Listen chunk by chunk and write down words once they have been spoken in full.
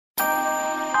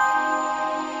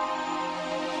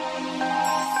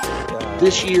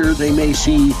This year, they may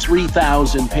see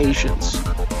 3,000 patients.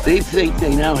 They think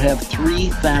they now have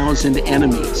 3,000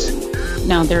 enemies.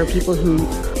 Now, there are people who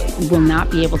will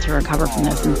not be able to recover from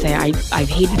this and say, I've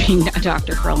hated being a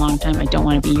doctor for a long time. I don't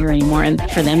want to be here anymore. And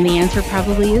for them, the answer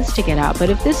probably is to get out. But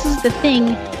if this is the thing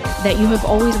that you have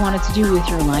always wanted to do with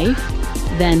your life,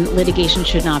 then litigation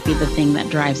should not be the thing that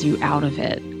drives you out of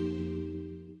it.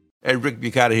 Hey, Rick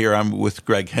Bucata here. I'm with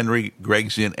Greg Henry.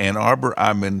 Greg's in Ann Arbor.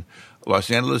 I'm in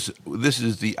Los Angeles. This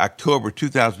is the October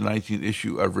 2019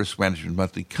 issue of Risk Management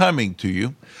Monthly coming to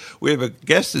you. We have a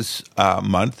guest this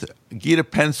month, Gita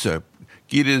Pensa.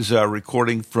 Gita is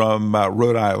recording from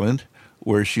Rhode Island,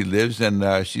 where she lives,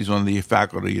 and she's on the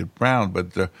faculty at Brown.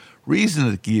 But the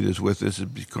reason that Gita is with us is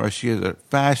because she has a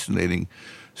fascinating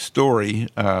story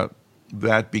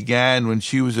that began when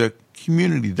she was a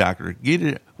community doctor.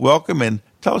 Gita, welcome, and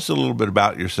tell us a little bit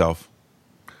about yourself.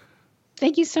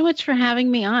 Thank you so much for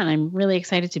having me on. I'm really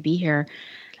excited to be here.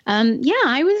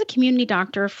 I was a community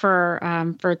doctor for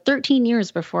 13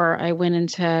 years before I went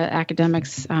into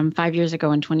academics 5 years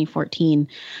ago in 2014.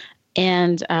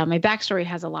 And my backstory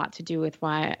has a lot to do with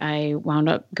why I wound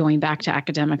up going back to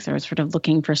academics. I was sort of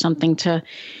looking for something to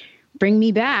bring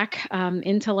me back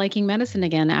into liking medicine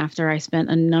again after I spent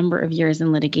a number of years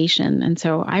in litigation. And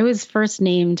so I was first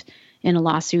named in a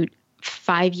lawsuit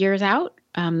 5 years out.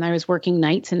 I was working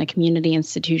nights in a community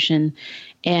institution,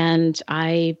 and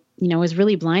I was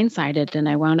really blindsided, and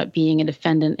I wound up being a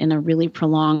defendant in a really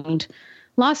prolonged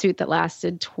lawsuit that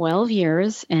lasted 12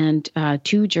 years and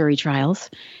 2 jury trials.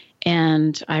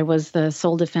 And I was the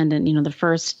sole defendant. The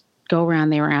first go-around,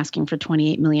 they were asking for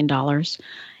 $28 million.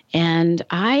 And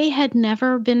I had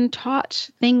never been taught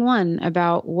thing one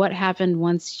about what happened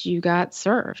once you got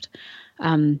served.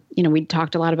 We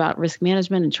talked a lot about risk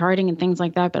management and charting and things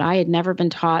like that, but I had never been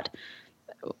taught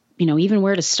even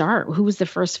where to start. Who was the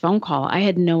first phone call? I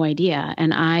had no idea.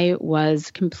 And I was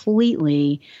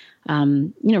completely,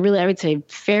 really, I would say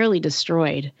fairly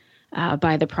destroyed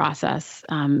by the process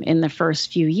in the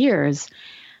first few years.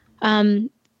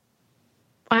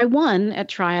 I won at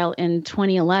trial in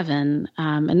 2011,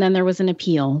 and then there was an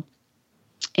appeal.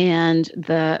 And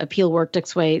the appeal worked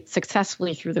its way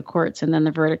successfully through the courts, and then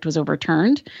the verdict was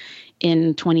overturned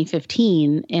in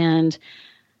 2015. And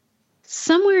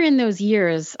somewhere in those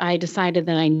years, I decided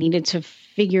that I needed to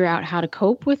figure out how to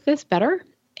cope with this better,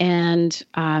 and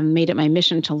made it my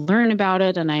mission to learn about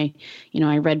it. And I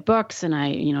read books,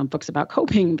 and books about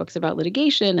coping, books about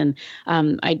litigation, and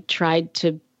I tried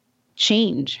to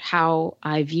change how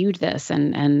I viewed this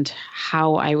and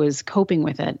how I was coping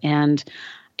with it. And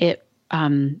it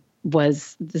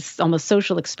was this almost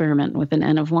social experiment with an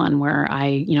N of 1 where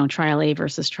I, trial A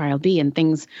versus trial B, and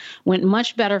things went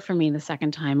much better for me the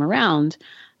second time around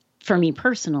for me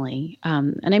personally.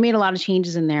 And I made a lot of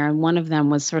changes in there. And one of them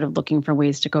was sort of looking for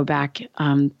ways to go back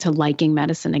to liking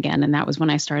medicine again. And that was when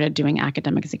I started doing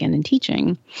academics again and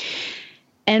teaching.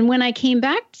 And when I came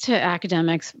back to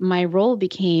academics, my role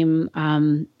became,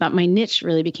 my niche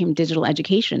really became digital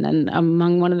education. And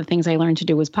among one of the things I learned to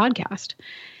do was podcast.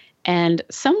 And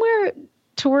somewhere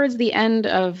towards the end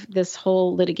of this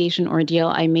whole litigation ordeal,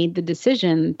 I made the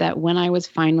decision that when I was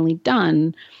finally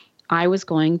done, I was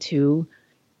going to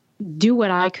do what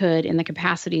I could in the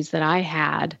capacities that I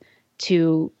had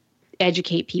to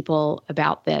educate people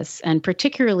about this, and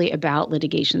particularly about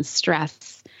litigation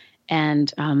stress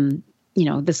and,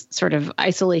 this sort of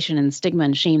isolation and stigma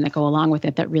and shame that go along with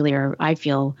it that really are, I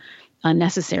feel,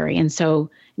 unnecessary. And so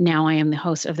now I am the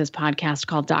host of this podcast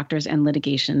called Doctors and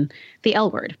Litigation, the L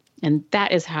Word. And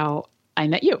that is how I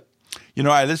met you.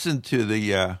 I listened to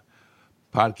the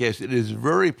podcast. It is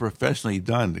very professionally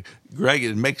done. Greg,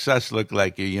 it makes us look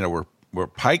like, we're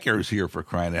pikers here, for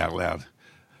crying out loud.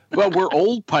 Well, we're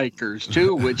old pikers,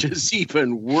 too, which is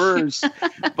even worse.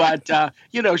 But,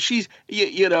 she's,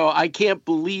 I can't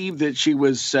believe that she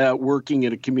was working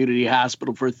at a community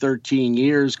hospital for 13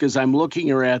 years, because I'm looking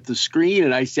her at the screen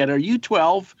and I said, "Are you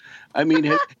 12? I mean,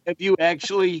 have you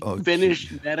actually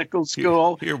finished medical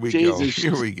school?" Here we Jesus, go.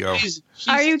 Here we go. She's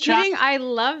Are you kidding? I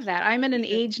love that. I'm at an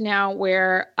age now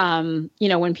where,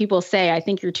 when people say, "I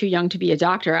think you're too young to be a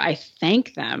doctor," I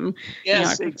thank them.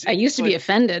 Yes, exactly. I used to be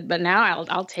offended, but now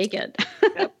I'll take it.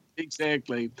 Yep,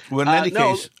 exactly. Well, in any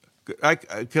case,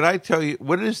 could I tell you,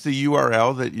 what is the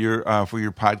URL that you're for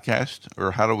your podcast,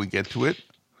 or how do we get to it?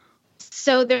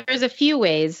 So there's a few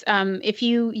ways. If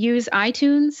you use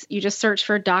iTunes, you just search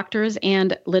for Doctors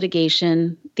and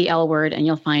Litigation, the L word, and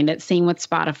you'll find it. Same with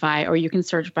Spotify, or you can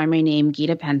search by my name,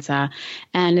 Gita Pensa.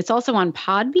 And it's also on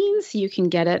Podbean, so you can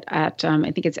get it at,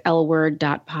 I think it's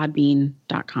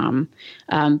lword.podbean.com.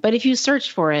 But if you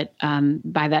search for it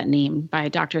by that name, by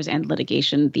Doctors and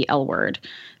Litigation, the L word,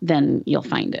 then you'll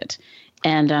find it.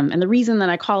 And the reason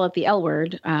that I call it the L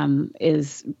word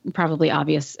is probably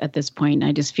obvious at this point.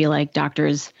 I just feel like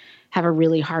doctors have a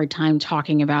really hard time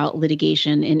talking about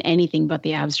litigation in anything but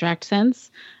the abstract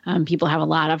sense. People have a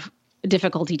lot of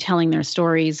difficulty telling their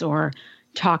stories or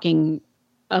talking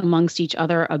amongst each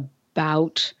other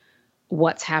about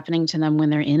what's happening to them when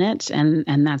they're in it,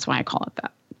 and that's why I call it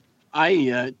that.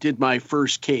 I did my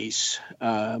first case,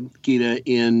 Gita,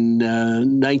 in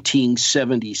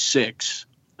 1976.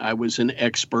 I was an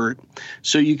expert,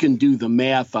 so you can do the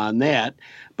math on that.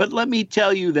 But let me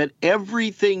tell you that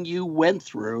everything you went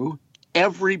through,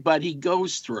 everybody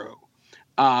goes through.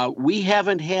 We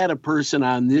haven't had a person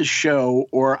on this show,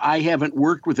 or I haven't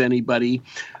worked with anybody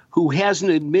who hasn't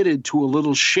admitted to a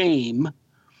little shame.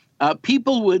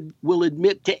 People will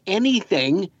admit to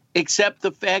anything except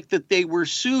the fact that they were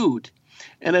sued.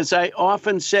 And as I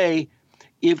often say,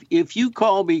 if you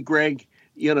call me, Greg,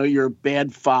 you're a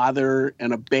bad father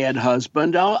and a bad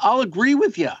husband, I'll agree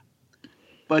with you.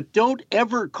 But don't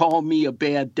ever call me a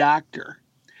bad doctor,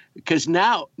 because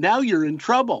now you're in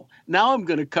trouble. Now I'm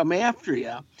going to come after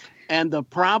you. And the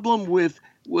problem with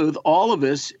all of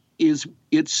us is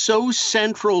it's so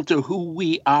central to who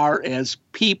we are as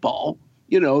people,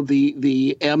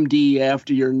 the MD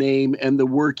after your name and the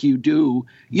work you do.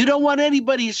 You don't want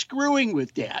anybody screwing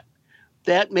with that.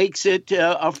 That makes it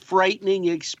a frightening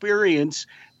experience.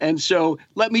 And so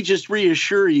let me just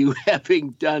reassure you, having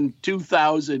done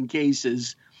 2,000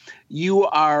 cases, you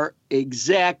are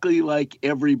exactly like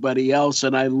everybody else.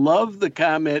 And I love the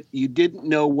comment, you didn't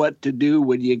know what to do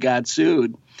when you got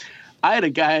sued. I had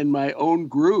a guy in my own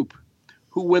group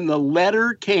who, when the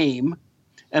letter came,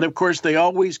 and of course they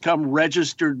always come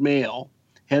registered mail.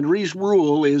 Henry's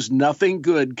rule is nothing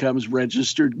good comes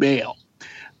registered mail.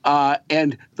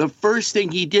 And the first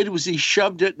thing he did was he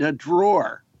shoved it in a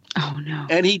drawer. Oh, no.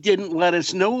 And he didn't let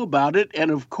us know about it.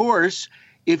 And of course,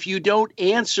 if you don't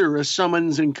answer a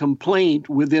summons and complaint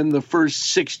within the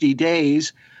first 60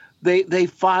 days, they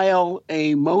file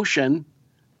a motion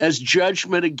as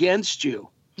judgment against you.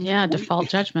 Yeah, default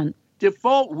judgment.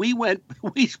 Default. We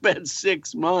spent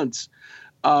 6 months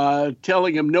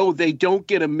telling him, no, they don't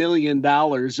get $1 million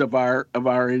of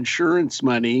our insurance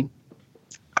money.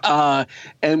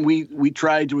 And we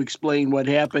tried to explain what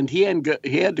happened. He had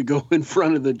to go in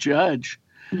front of the judge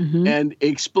and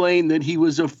explain that he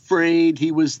was afraid,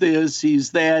 he was this, he's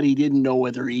that. He didn't know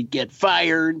whether he'd get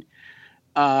fired.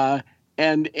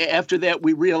 And after that,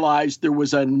 we realized there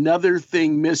was another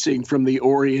thing missing from the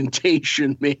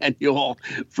orientation manual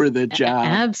for the job.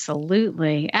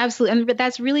 Absolutely. Absolutely. But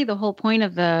that's really the whole point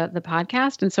of the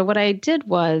podcast. And so what I did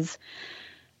was,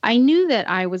 I knew that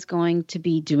I was going to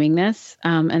be doing this.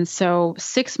 And so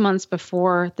 6 months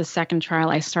before the second trial,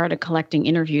 I started collecting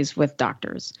interviews with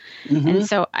doctors. And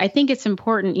so I think it's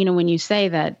important, when you say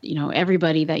that,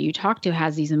 everybody that you talk to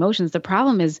has these emotions, the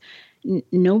problem is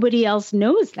nobody else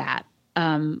knows that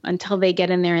until they get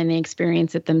in there and they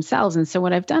experience it themselves. And so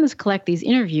what I've done is collect these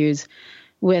interviews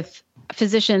with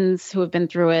physicians who have been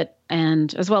through it,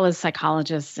 and as well as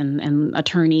psychologists and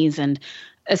attorneys, and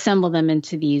assemble them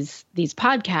into these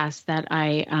podcasts that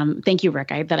I thank you, Rick,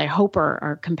 that I hope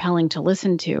are compelling to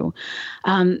listen to.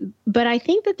 But I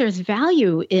think that there's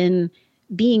value in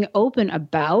being open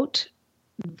about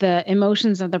the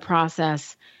emotions of the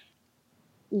process,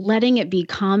 letting it be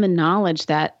common knowledge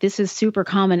that this is super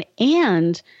common,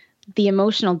 and the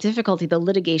emotional difficulty, the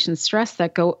litigation stress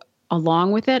that go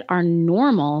along with it are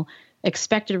normal,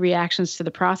 expected reactions to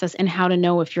the process, and how to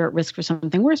know if you're at risk for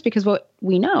something worse. Because what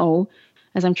we know,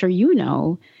 as I'm sure you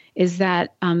know, is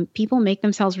that people make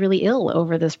themselves really ill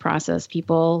over this process.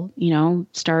 People,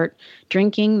 start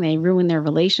drinking, they ruin their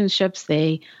relationships,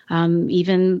 they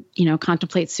even,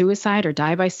 contemplate suicide or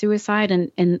die by suicide.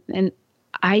 And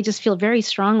I just feel very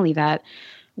strongly that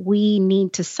we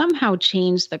need to somehow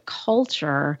change the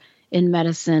culture in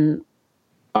medicine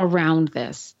around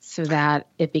this so that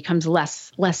it becomes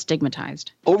less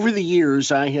stigmatized. Over the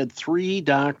years, I had 3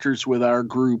 doctors with our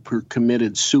group who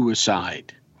committed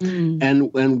suicide.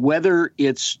 And whether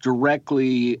it's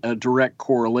directly a direct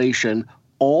correlation,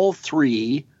 all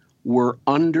 3 were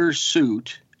under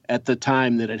suit at the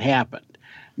time that it happened.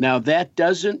 Now, that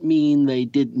doesn't mean they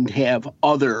didn't have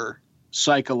other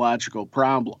psychological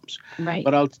problems. Right.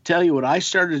 But I'll tell you what I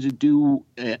started to do,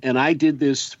 and I did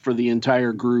this for the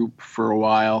entire group for a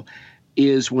while,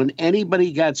 is when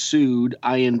anybody got sued,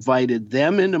 I invited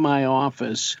them into my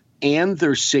office and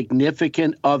their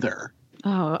significant other.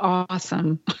 Oh,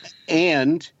 awesome.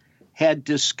 And had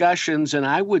discussions, and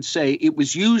I would say it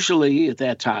was usually at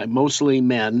that time mostly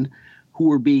men who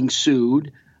were being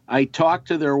sued. I talked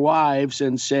to their wives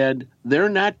and said, they're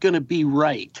not going to be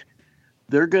right.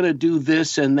 They're going to do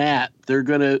this and that. They're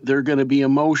going to be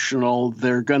emotional.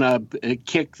 They're going to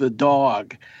kick the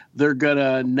dog. They're going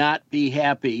to not be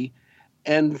happy.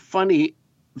 And funny,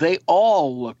 they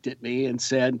all looked at me and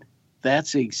said,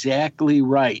 that's exactly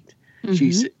right.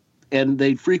 Mm-hmm. And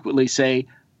they frequently say,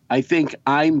 I think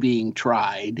I'm being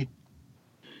tried,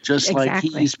 just like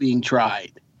he's being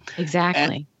tried.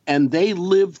 Exactly. And they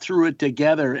lived through it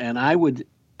together. And I would,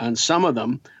 on some of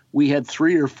them, we had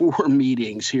 3 or 4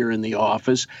 meetings here in the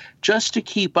office just to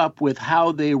keep up with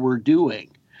how they were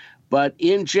doing. But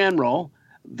in general,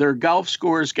 their golf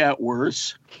scores got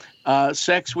worse.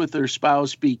 Sex with their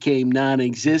spouse became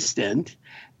non-existent,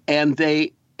 and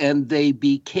they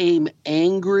became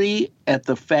angry at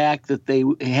the fact that they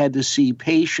had to see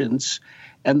patients,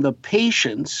 and the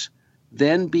patients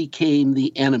then became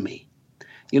the enemy.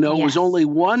 It was only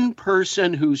one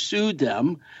person who sued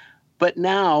them, but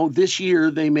now this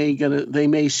year they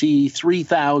may see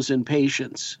 3,000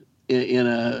 patients in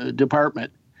a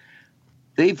department.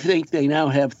 They think they now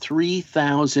have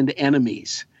 3,000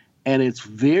 enemies, and it's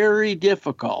very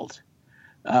difficult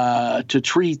to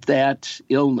treat that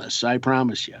illness, I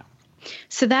promise you.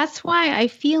 So that's why I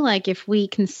feel like if we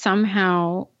can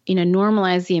somehow,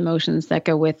 normalize the emotions that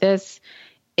go with this,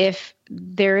 if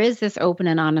there is this open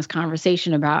and honest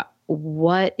conversation about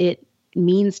what it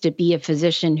means to be a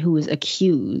physician who is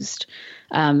accused,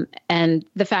 and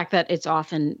the fact that it's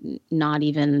often not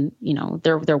even,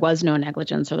 there was no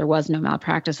negligence or there was no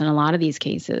malpractice in a lot of these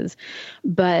cases.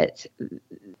 But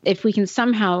if we can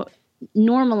somehow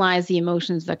normalize the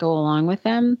emotions that go along with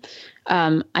them,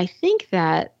 I think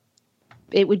that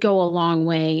it would go a long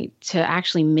way to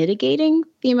actually mitigating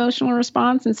the emotional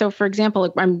response. And so, for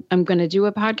example, I'm going to do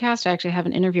a podcast. I actually have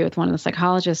an interview with one of the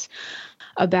psychologists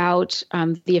about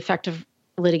the effect of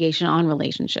litigation on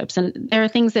relationships. And there are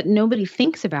things that nobody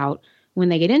thinks about when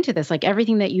they get into this. Like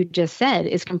everything that you just said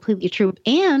is completely true,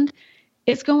 and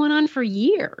it's going on for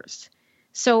years.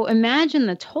 So imagine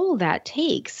the toll that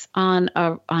takes on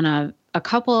a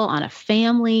couple, on a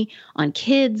family, on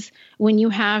kids, when you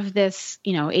have this,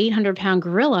 800-pound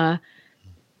gorilla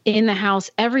in the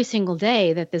house every single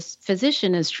day that this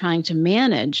physician is trying to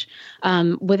manage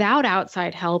without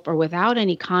outside help or without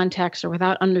any context or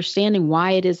without understanding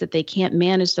why it is that they can't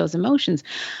manage those emotions.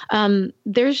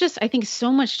 There's just, I think,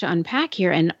 so much to unpack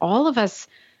here. And all of us,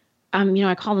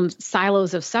 I call them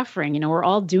silos of suffering. We're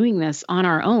all doing this on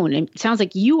our own. And it sounds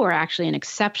like you are actually an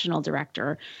exceptional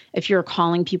director if you're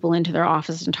calling people into their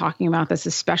office and talking about this,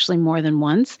 especially more than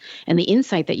once. And the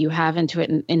insight that you have into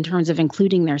it in terms of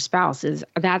including their spouse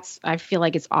I feel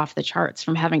like it's off the charts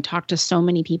from having talked to so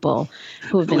many people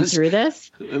who have been through this.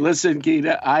 Listen,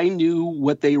 Gita, I knew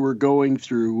what they were going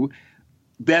through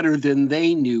better than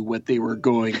they knew what they were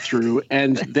going through.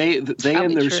 And they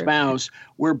and their spouse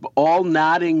were all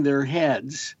nodding their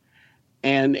heads.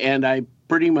 And I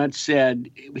pretty much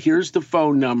said, here's the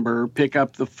phone number, pick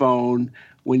up the phone.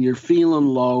 When you're feeling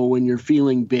low, when you're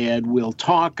feeling bad, we'll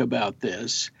talk about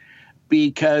this.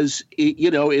 Because,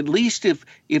 at least if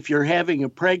you're having a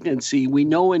pregnancy, we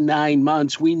know in 9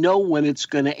 months, we know when it's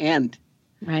going to end.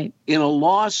 Right. In a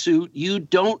lawsuit, you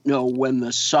don't know when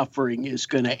the suffering is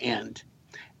going to end.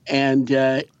 And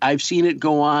I've seen it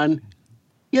go on,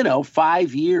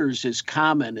 5 years is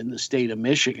common in the state of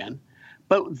Michigan.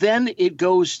 But then it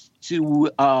goes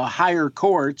to higher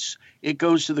courts. It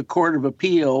goes to the Court of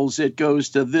Appeals. It goes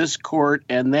to this court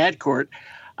and that court.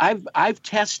 I've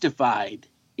testified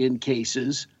in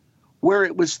cases where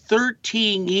it was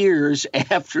 13 years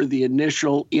after the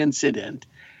initial incident.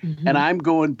 Mm-hmm. And I'm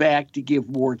going back to give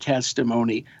more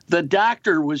testimony. The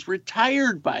doctor was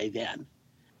retired by then.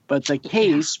 But the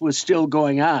case was still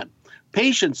going on.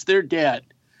 Patients, they're dead.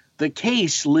 The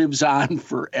case lives on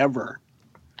forever.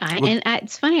 And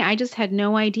it's funny, I just had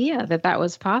no idea that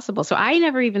was possible. So I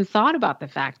never even thought about the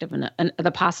fact of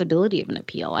the possibility of an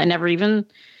appeal. I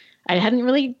hadn't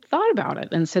really thought about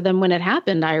it. And so then when it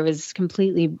happened, I was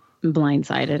completely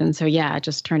blindsided. And so, it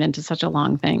just turned into such a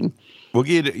long thing. Well,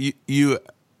 Gita, you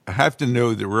have to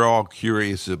know that we're all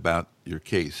curious about your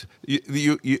case.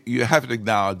 You have to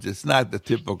acknowledge it's not the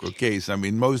typical case. I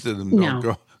mean, most of them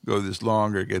don't go this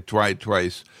long or get tried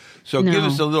twice. So give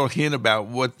us a little hint about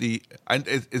what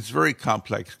it's a very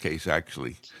complex case,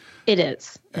 actually. It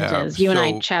is. It is. You and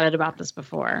I chatted about this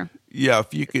before. Yeah,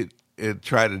 if you could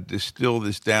try to distill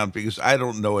this down, because I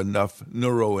don't know enough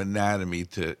neuroanatomy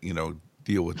to,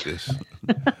 deal with this.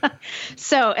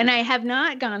 So, and I have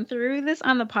not gone through this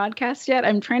on the podcast yet.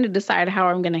 I'm trying to decide how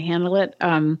I'm going to handle it.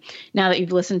 Now that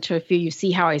you've listened to a few, you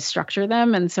see how I structure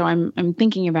them. And so I'm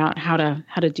thinking about how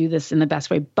to do this in the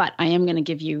best way, but I am going to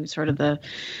give you sort of the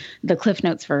Cliff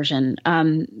Notes version.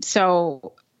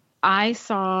 So I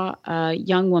saw a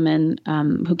young woman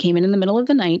who came in the middle of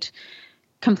the night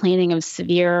complaining of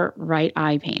severe right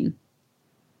eye pain,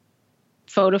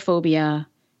 photophobia,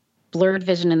 blurred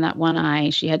vision in that one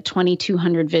eye. She had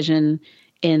 2200 vision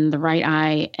in the right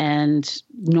eye and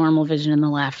normal vision in the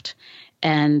left,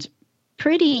 and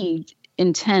pretty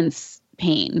intense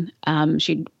pain.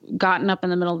 She'd gotten up in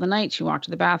the middle of the night. She walked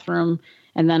to the bathroom,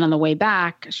 and then on the way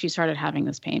back, she started having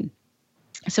this pain.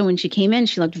 So when she came in,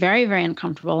 she looked very, very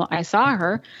uncomfortable. I saw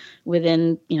her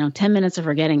within, 10 minutes of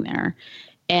her getting there.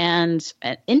 And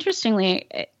interestingly,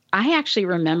 I actually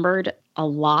remembered a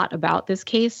lot about this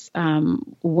case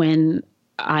when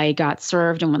I got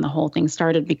served and when the whole thing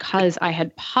started, because I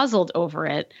had puzzled over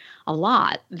it a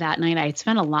lot that night. I had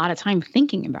spent a lot of time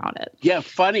thinking about it. Yeah,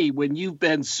 funny, when you've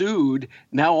been sued,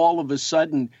 now all of a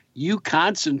sudden you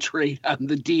concentrate on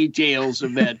the details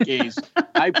of that case.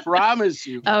 I promise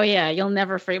you. Oh, yeah, you'll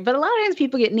never forget. But a lot of times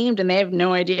people get named and they have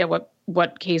no idea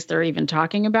what case they're even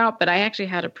talking about. But I actually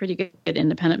had a pretty good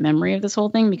independent memory of this whole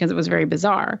thing because it was very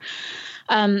bizarre.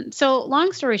 So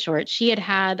long story short, she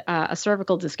had a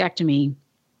cervical discectomy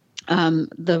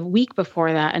the week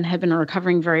before that and had been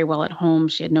recovering very well at home.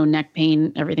 She had no neck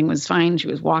pain. Everything was fine. She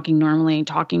was walking normally,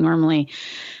 talking normally.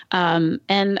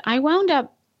 And I wound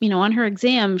up, on her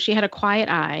exam, she had a quiet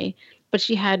eye, but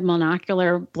she had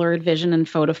monocular blurred vision and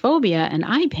photophobia and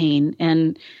eye pain.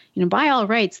 And, by all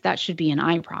rights, that should be an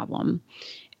eye problem.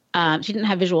 She didn't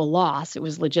have visual loss. It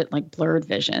was legit like blurred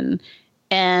vision.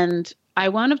 And I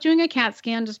wound up doing a CAT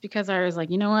scan just because I was like,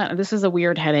 you know what, this is a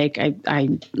weird headache.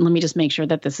 Let me just make sure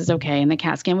that this is okay. And the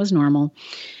CAT scan was normal.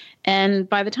 And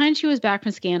by the time she was back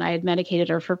from scan, I had medicated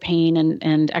her for pain.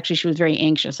 And actually she was very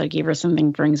anxious. I gave her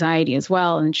something for anxiety as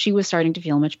well. And she was starting to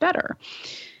feel much better.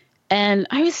 And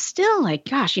I was still like,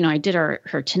 gosh, I did her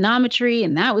tonometry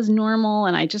and that was normal.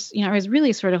 And I just, I was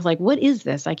really sort of like, what is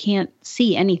this? I can't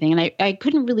see anything. And I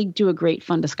couldn't really do a great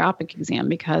fundoscopic exam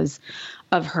because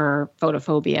of her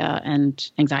photophobia and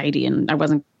anxiety. And I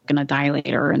wasn't going to dilate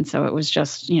her. And so it was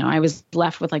just, I was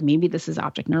left with like, maybe this is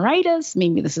optic neuritis.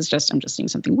 Maybe this is just, I'm just seeing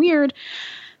something weird.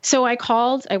 So I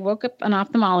woke up an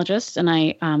ophthalmologist and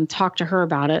I talked to her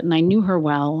about it, and I knew her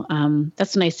well.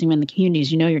 That's the nice thing in the community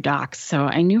is your docs. So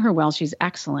I knew her well. She's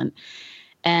excellent.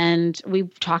 And we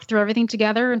talked through everything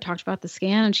together and talked about the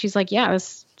scan. And she's like, yeah,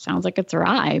 this sounds like it's her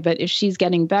eye. But if she's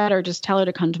getting better, just tell her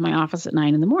to come to my office at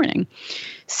 9 a.m.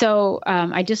 So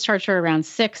I discharged her around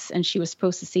 6, and she was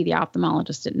supposed to see the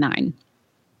ophthalmologist at 9.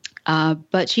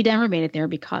 But she never made it there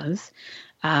because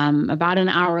about an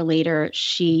hour later,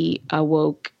 she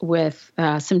awoke with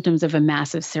symptoms of a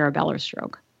massive cerebellar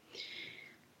stroke.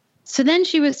 So then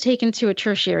she was taken to a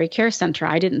tertiary care center.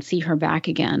 I didn't see her back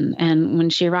again. And when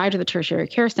she arrived at the tertiary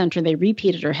care center, they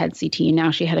repeated her head CT. And now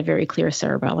she had a very clear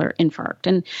cerebellar infarct.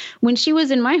 And when she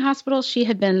was in my hospital, she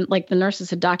had been, like, the nurses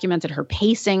had documented her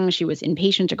pacing. She was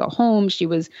inpatient to go home. She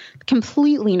was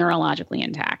completely neurologically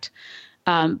intact.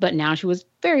 But now she was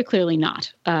very clearly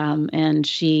not. And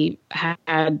she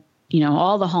had,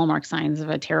 all the hallmark signs of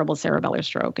a terrible cerebellar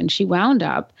stroke. And she wound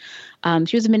up,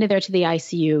 she was admitted there to the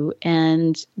ICU.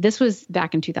 And this was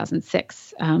back in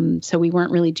 2006. So we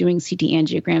weren't really doing CT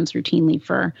angiograms routinely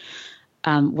for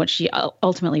what she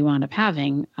ultimately wound up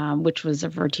having, which was a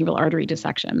vertebral artery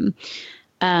dissection.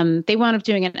 They wound up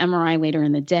doing an MRI later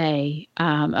in the day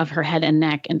of her head and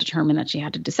neck and determined that she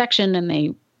had a dissection, and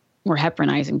they were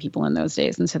heparinizing people in those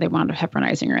days. And so they wound up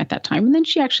heparinizing her at that time. And then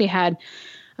she actually had,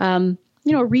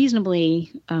 a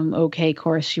reasonably okay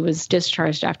course. She was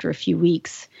discharged after a few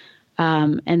weeks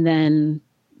and then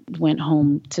went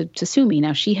home to sue me.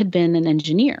 Now, she had been an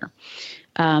engineer.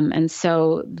 And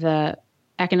so the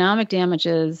economic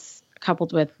damages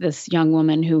coupled with this young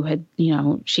woman who had,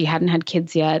 she hadn't had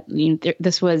kids yet.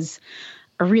 This was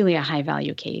really a high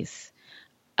value case.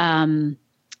 And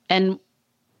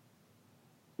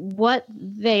what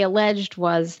they alleged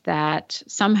was that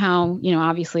somehow,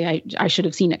 obviously I should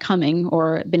have seen it coming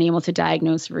or been able to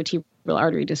diagnose vertebral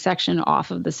artery dissection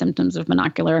off of the symptoms of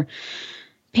monocular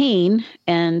pain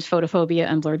and photophobia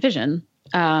and blurred vision.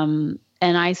 And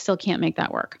I still can't make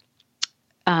that work.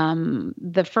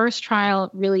 The first trial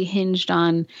really hinged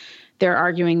on their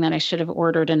arguing that I should have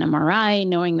ordered an MRI,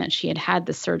 knowing that she had had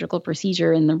the surgical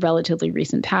procedure in the relatively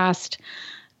recent past,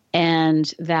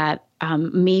 and that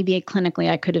maybe clinically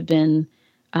I could have been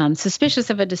suspicious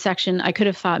of a dissection. I could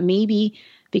have thought maybe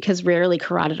because rarely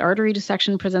carotid artery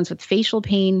dissection presents with facial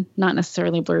pain, not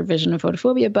necessarily blurred vision or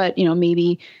photophobia, but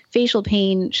maybe facial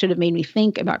pain should have made me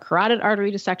think about carotid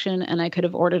artery dissection, and I could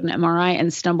have ordered an MRI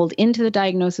and stumbled into the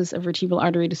diagnosis of vertebral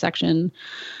artery dissection.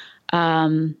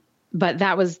 But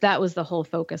that was the whole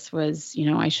focus was,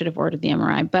 I should have ordered the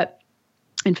MRI. But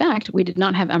in fact, we did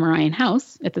not have MRI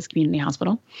in-house at this community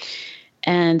hospital.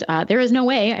 And there is no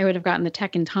way I would have gotten the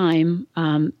tech in time.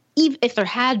 Even if there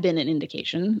had been an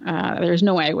indication, there's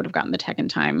no way I would have gotten the tech in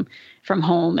time from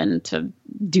home and to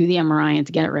do the MRI and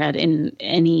to get it read in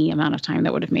any amount of time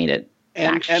that would have made it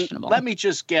actionable. And let me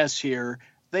just guess here.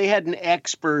 They had an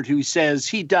expert who says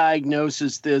he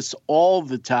diagnoses this all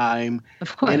the time.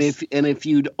 Of course. And if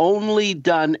you'd only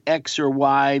done X or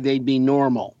Y, they'd be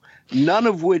normal. None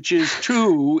of which is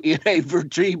true in a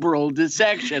vertebral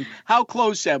dissection. How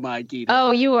close am I, Gita?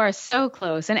 Oh, you are so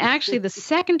close. And actually, the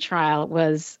second trial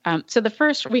was so the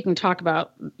first, we can talk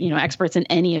about, experts in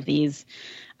any of these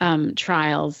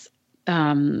trials.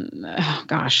 Oh,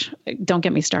 gosh, don't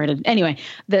get me started. Anyway,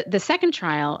 the second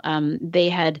trial, they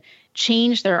had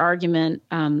changed their argument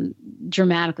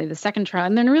dramatically. The second trial,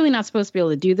 and they're really not supposed to be able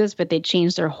to do this, but they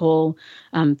changed their whole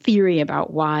theory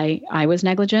about why I was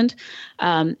negligent.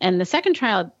 And the second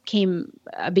trial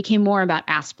became more about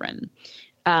aspirin.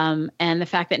 And the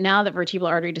fact that now that vertebral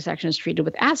artery dissection is treated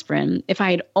with aspirin, if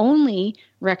I had only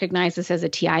recognized this as a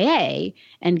TIA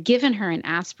and given her an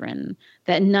aspirin,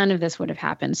 that none of this would have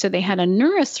happened. So they had a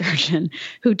neurosurgeon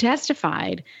who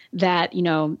testified that,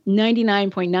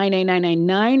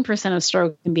 99.99999% of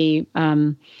stroke can be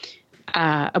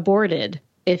aborted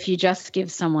if you just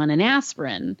give someone an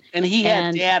aspirin. And he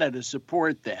had data to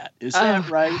support that. Is that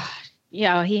right?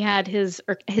 Yeah, he had his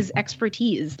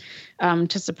expertise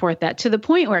to support that, to the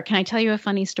point where, can I tell you a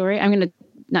funny story?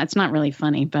 It's not really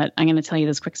funny, but I'm going to tell you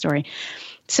this quick story.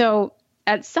 So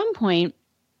at some point,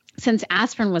 since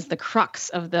aspirin was the crux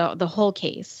of the whole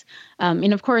case,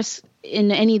 and of course,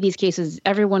 in any of these cases,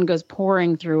 everyone goes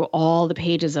pouring through all the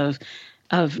pages of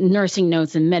nursing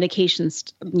notes and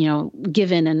medications,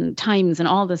 given and times and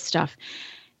all this stuff.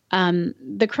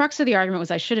 The crux of the argument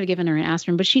was I should have given her an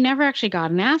aspirin, but she never actually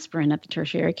got an aspirin at the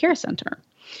tertiary care center.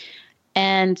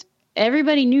 And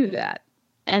everybody knew that.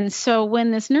 And so when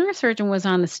this neurosurgeon was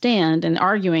on the stand and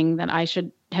arguing that I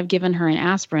should have given her an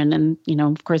aspirin, and,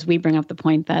 of course, we bring up the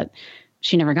point that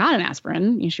she never got an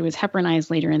aspirin. She was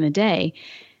heparinized later in the day.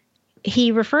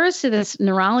 He refers to this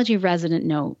neurology resident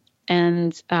note.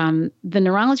 And the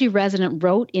neurology resident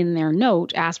wrote in their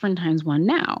note, aspirin times 1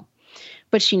 now.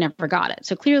 But she never got it.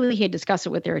 So clearly he had discussed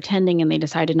it with their attending and they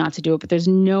decided not to do it, but there's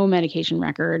no medication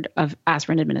record of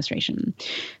aspirin administration.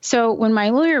 So when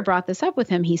my lawyer brought this up with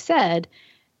him, he said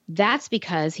that's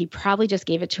because he probably just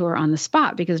gave it to her on the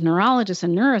spot, because neurologists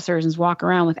and neurosurgeons walk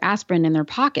around with aspirin in their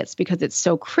pockets because it's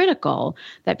so critical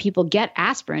that people get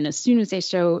aspirin as soon as they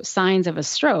show signs of a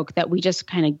stroke, that we just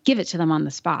kind of give it to them on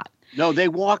the spot. No, they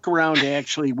walk around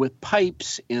actually with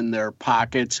pipes in their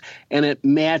pockets, and it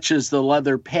matches the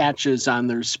leather patches on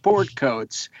their sport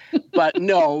coats. But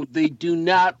no, they do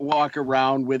not walk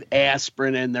around with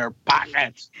aspirin in their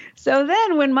pockets. So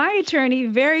then when my attorney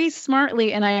very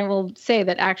smartly, and I will say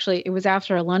that actually it was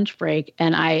after a lunch break,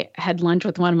 and I had lunch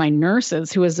with one of my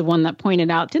nurses who was the one that pointed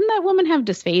out, didn't that woman have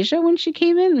dysphagia when she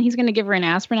came in? And he's going to give her an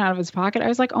aspirin out of his pocket. I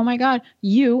was like, oh my God,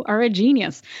 you are a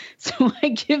genius. So I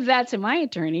give that to my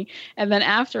attorney. And then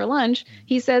after lunch,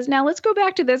 he says, now let's go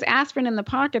back to this aspirin in the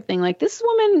pocket thing. Like, this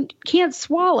woman can't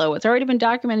swallow. It's already been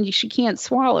documented she can't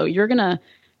swallow. You're going to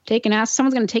take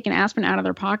someone's going to take an aspirin out of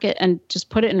their pocket and just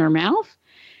put it in her mouth?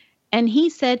 And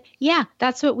he said, yeah,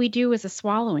 that's what we do as a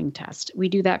swallowing test. We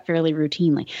do that fairly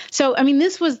routinely. So, I mean,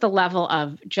 this was the level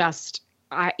of just,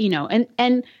 and one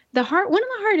of the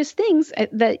hardest things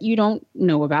that you don't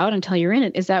know about until you're in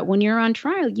it is that when you're on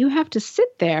trial, you have to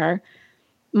sit there.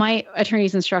 My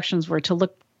attorney's instructions were to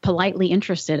look politely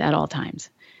interested at all times.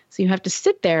 So you have to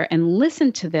sit there and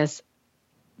listen to this.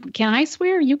 Can I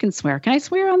swear? You can swear. Can I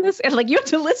swear on this? And you have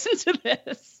to listen to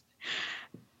this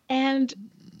and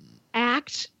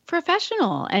act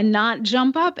professional and not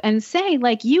jump up and say,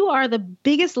 you are the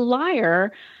biggest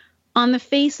liar on the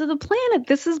face of the planet.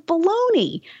 This is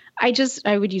baloney. I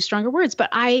would use stronger words,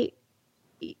 but it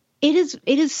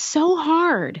is so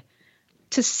hard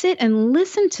to sit and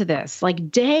listen to this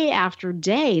day after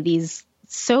day, these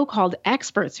so-called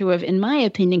experts who have, in my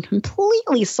opinion,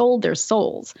 completely sold their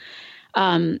souls,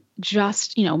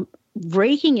 just,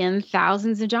 raking in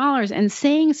thousands of dollars and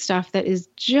saying stuff that is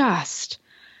just,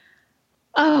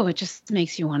 it just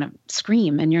makes you want to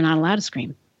scream, and you're not allowed to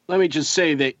scream. Let me just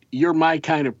say that you're my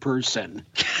kind of person.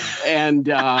 And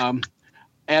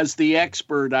as the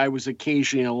expert, I was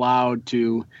occasionally allowed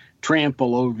to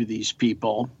trample over these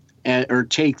people or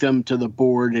take them to the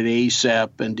board at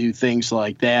ACEP and do things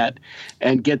like that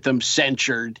and get them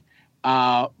censured.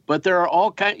 But there are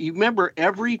all kinds. You remember,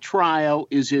 every trial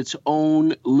is its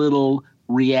own little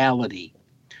reality.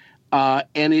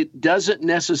 And it doesn't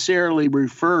necessarily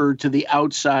refer to the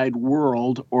outside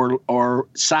world or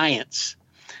science.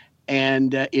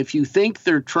 And if you think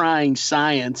they're trying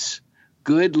science,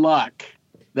 good luck.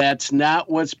 That's not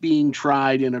what's being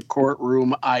tried in a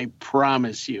courtroom, I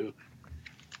promise you.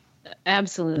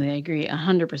 Absolutely, I agree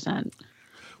 100%.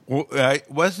 Well,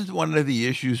 wasn't one of the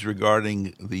issues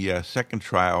regarding the second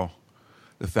trial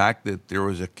the fact that there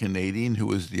was a Canadian who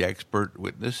was the expert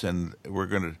witness, and we're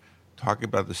going to talk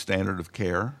about the standard of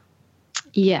care?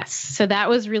 Yes. So that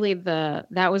was really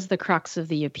the crux of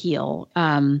the appeal.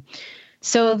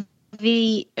 So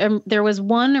there was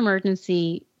one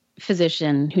emergency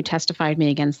physician who testified me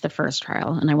against the first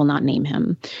trial, and I will not name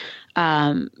him.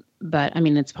 But I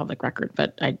mean, it's public record,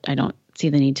 but I don't see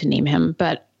the need to name him.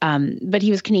 But he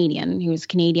was Canadian. He was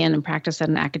Canadian and practiced at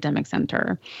an academic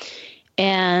center.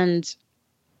 And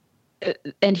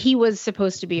he was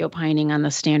supposed to be opining on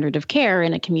the standard of care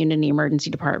in a community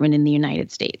emergency department in the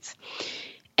United States.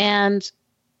 And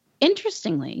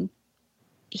interestingly,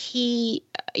 he,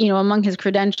 among his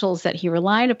credentials that he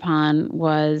relied upon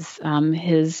was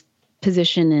his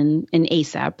position in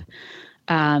ACEP.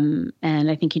 And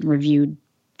I think he'd reviewed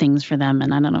things for them.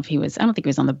 And I don't think he was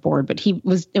on the board, but he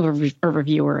was a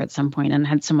reviewer at some point and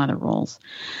had some other roles.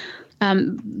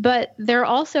 But there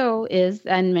also is,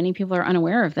 and many people are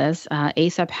unaware of this,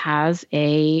 ACEP has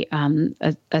a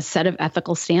set of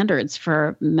ethical standards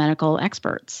for medical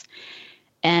experts.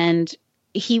 And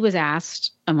he was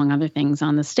asked, among other things,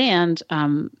 on the stand,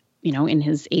 in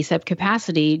his ACEP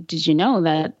capacity, did you know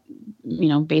that,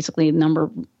 basically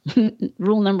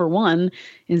rule number one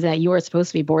is that you are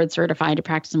supposed to be board certified to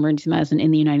practice emergency medicine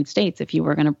in the United States if you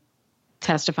were going to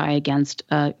testify against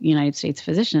a United States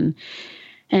physician.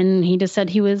 And he just said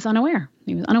he was unaware.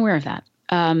 He was unaware of that.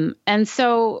 And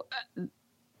so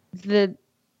there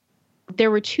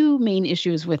were two main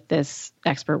issues with this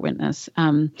expert witness.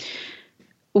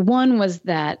 One was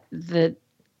that the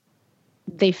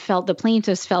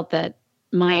plaintiffs felt that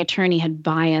my attorney had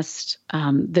biased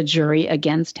the jury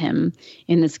against him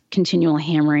in this continual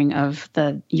hammering of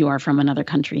the "you are from another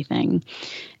country" thing.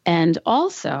 And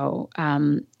also,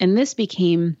 and this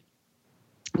became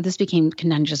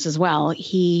contentious as well.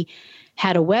 He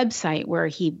had a website where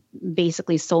he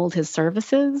basically sold his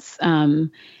services.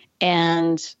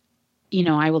 And,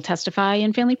 I will testify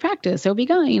in family practice,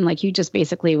 OB-GYN. Like, he just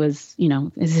basically was,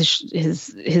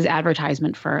 his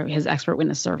advertisement for his expert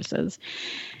witness services.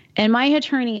 And my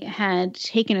attorney had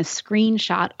taken a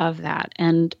screenshot of that.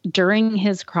 And during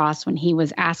his cross, when he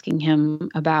was asking him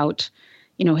about,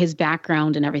 his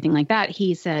background and everything like that,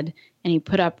 he said, and he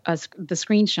put up the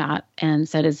screenshot and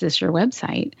said, "Is this your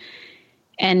website?"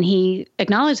 And he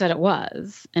acknowledged that it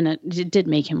was, and it did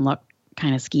make him look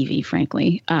kind of skeevy,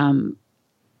 frankly.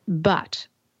 But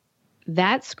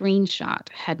that screenshot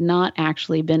had not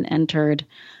actually been entered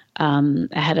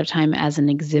ahead of time as an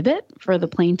exhibit for the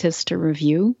plaintiffs to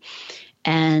review.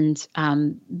 And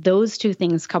those two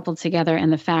things coupled together,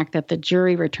 and the fact that the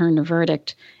jury returned a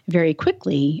verdict very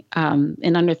quickly,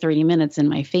 in under 30 minutes in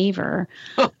my favor.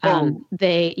 So then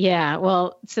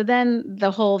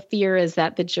the whole fear is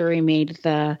that the jury made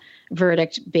the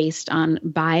verdict based on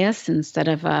bias instead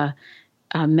of a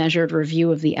measured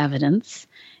review of the evidence.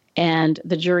 And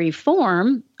the jury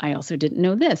form, I also didn't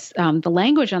know this, the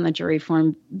language on the jury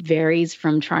form varies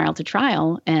from trial to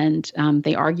trial, and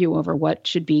they argue over what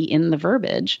should be in the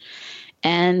verbiage.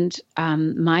 And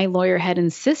my lawyer had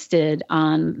insisted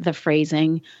on the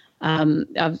phrasing of,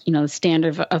 the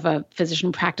standard of a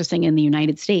physician practicing in the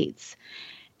United States.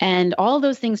 And all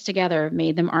those things together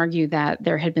made them argue that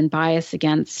there had been bias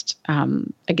against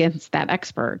that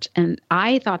expert. And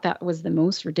I thought that was the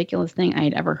most ridiculous thing I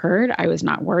had ever heard. I was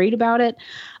not worried about it.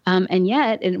 And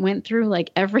yet it went through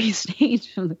like every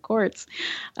stage of the courts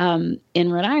in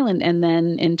Rhode Island. And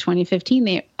then in 2015,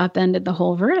 they upended the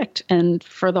whole verdict. And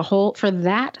for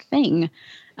that thing,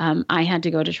 I had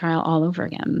to go to trial all over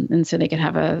again. And so they could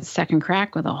have a second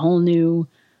crack with a whole new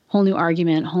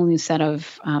argument, whole new set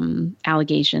of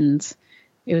allegations.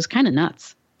 It was kind of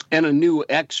nuts. And a new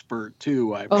expert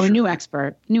too, I'm sure. A new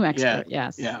expert.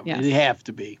 Yes. Yeah, Yes. it'd have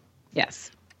to be.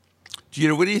 Yes.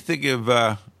 Gina, what do you think of,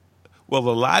 the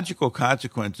logical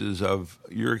consequences of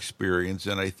your experience,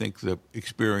 and I think the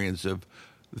experience of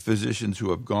the physicians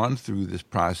who have gone through this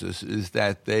process, is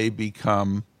that they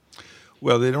become,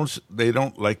 they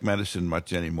don't like medicine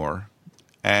much anymore,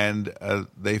 and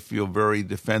they feel very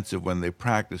defensive when they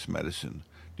practice medicine.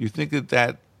 Do you think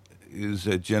that is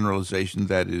a generalization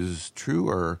that is true,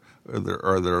 or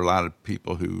are there a lot of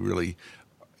people who really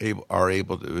are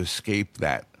able to escape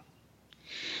that?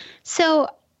 So,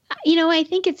 I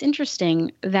think it's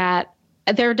interesting that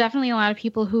there are definitely a lot of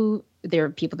people there are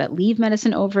people that leave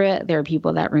medicine over it. There are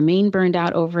people that remain burned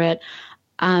out over it.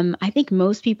 I think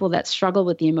most people that struggle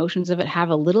with the emotions of it have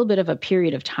a little bit of a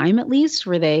period of time, at least,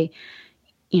 where they,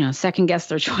 second guess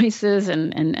their choices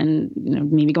and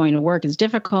maybe going to work is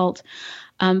difficult.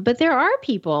 But there are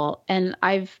people, and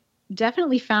I've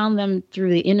definitely found them through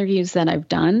the interviews that I've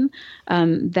done,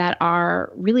 that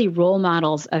are really role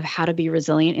models of how to be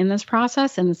resilient in this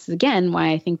process. And this is, again,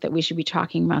 why I think that we should be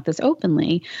talking about this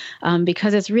openly,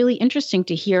 because it's really interesting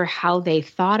to hear how they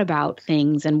thought about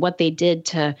things and what they did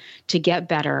to get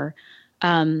better.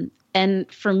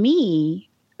 And for me,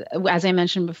 as I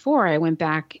mentioned before, I went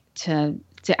back to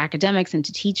academics and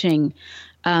to teaching,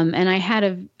 and I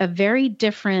had a very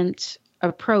different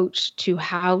approach to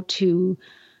how to,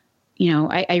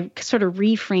 I sort of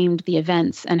reframed the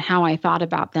events and how I thought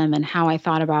about them and how I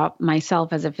thought about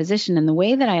myself as a physician. And the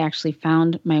way that I actually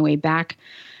found my way back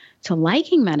to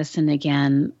liking medicine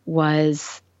again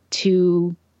was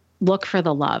to look for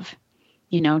the love,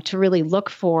 to really look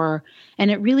for,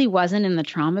 and it really wasn't in the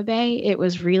trauma bay. It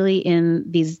was really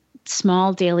in these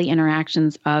small daily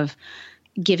interactions of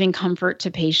giving comfort to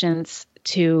patients,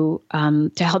 to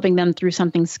helping them through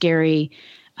something scary.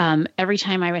 Every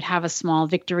time I would have a small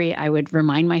victory, I would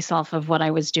remind myself of what I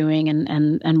was doing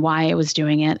and why I was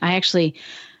doing it. I actually,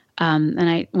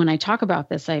 when I talk about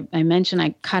this, I mentioned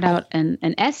I cut out an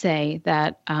essay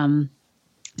that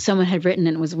someone had written,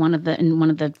 and it was in one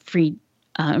of the free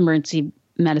emergency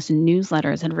medicine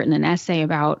newsletters, had written an essay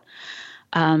about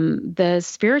the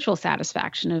spiritual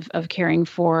satisfaction of caring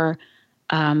for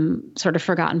sort of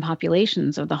forgotten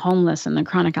populations of the homeless and the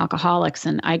chronic alcoholics.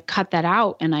 And I cut that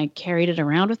out and I carried it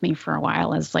around with me for a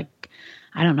while as a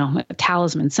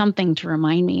talisman, something to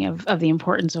remind me of the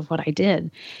importance of what I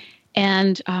did.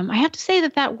 And I have to say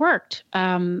that worked.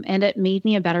 And it made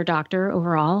me a better doctor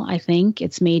overall. I think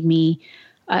it's made me,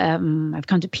 I've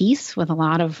come to peace with a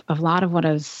lot of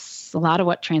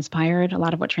what transpired.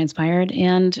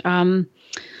 And,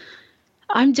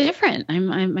 I'm different.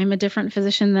 I'm a different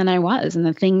physician than I was, and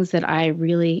the things that I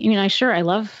really, I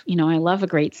love a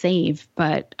great save,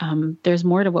 but there's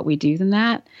more to what we do than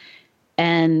that.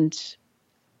 And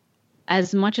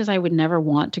as much as I would never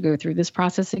want to go through this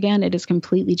process again, it has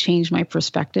completely changed my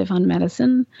perspective on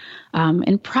medicine,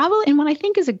 and probably in what I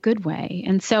think is a good way.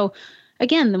 And so,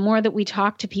 again, the more that we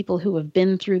talk to people who have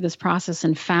been through this process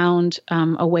and found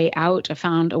a way out,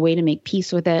 found a way to make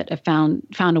peace with it, found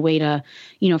a way to,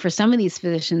 for some of these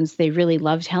physicians, they really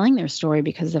love telling their story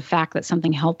because the fact that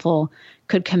something helpful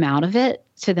could come out of it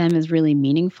to them is really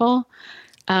meaningful.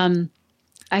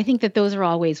 I think that those are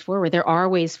all ways forward. There are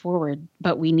ways forward,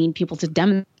 but we need people to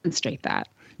demonstrate that.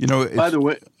 By the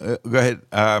way, go ahead.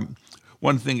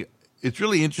 One thing, it's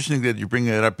really interesting that you bring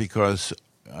that up because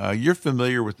you're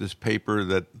familiar with this paper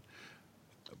that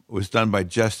was done by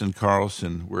Justin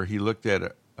Carlson, where he looked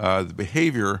at the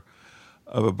behavior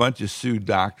of a bunch of sued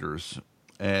doctors.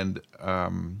 And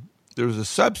there was a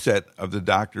subset of the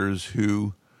doctors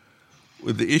who,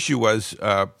 the issue was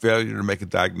failure to make a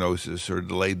diagnosis or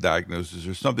delayed diagnosis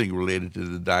or something related to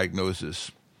the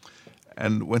diagnosis.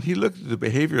 And when he looked at the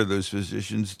behavior of those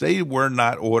physicians, they were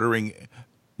not ordering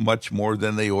much more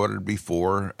than they ordered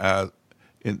before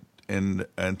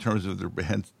in terms of their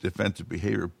defensive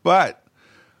behavior. But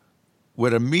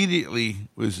what immediately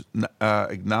was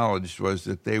acknowledged was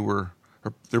that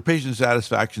their patient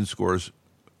satisfaction scores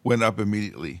went up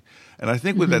immediately. And I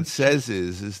think what that says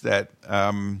is that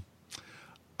I'm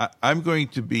going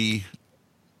to be,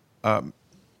 I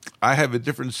have a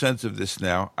different sense of this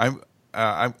now.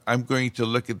 I'm going to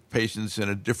look at patients in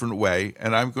a different way,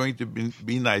 and I'm going to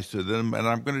be nice to them, and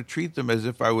I'm going to treat them as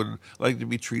if I would like to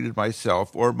be treated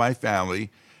myself or my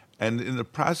family. And in the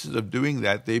process of doing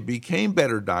that, they became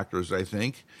better doctors, I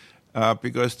think,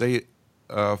 because they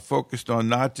focused on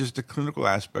not just the clinical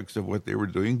aspects of what they were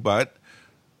doing, but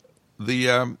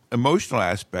the emotional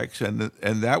aspects, and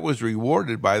that was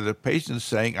rewarded by the patients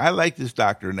saying, "I like this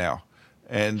doctor now,"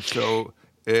 and so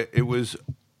it was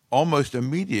almost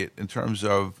immediate in terms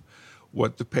of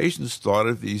what the patients thought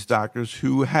of these doctors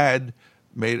who had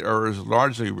made errors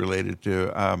largely related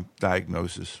to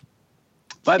diagnosis.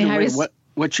 By the way,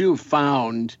 what you have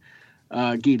found,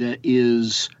 Gita,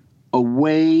 is a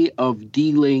way of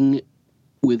dealing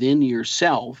within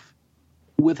yourself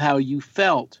with how you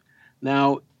felt.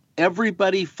 Now,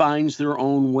 everybody finds their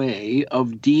own way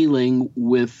of dealing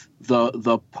with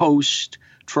the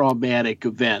post-traumatic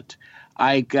event.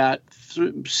 I got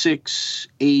 6,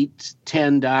 8,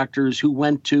 10 doctors who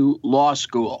went to law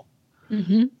school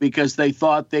because they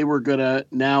thought they were going to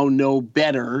now know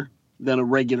better than a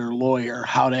regular lawyer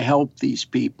how to help these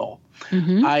people.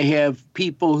 I have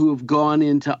people who have gone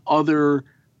into other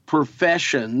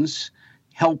professions,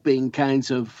 helping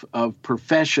kinds of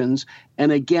professions,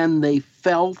 and again, they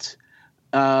felt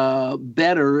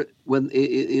better when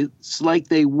it's like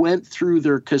they went through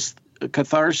their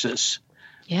catharsis.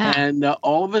 Yeah. And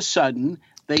all of a sudden,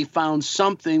 they found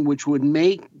something which would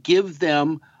give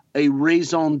them a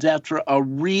raison d'etre, a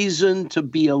reason to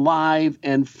be alive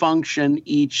and function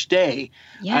each day.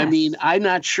 Yes. I mean, I'm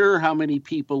not sure how many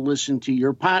people listen to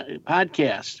your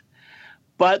podcast,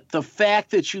 but the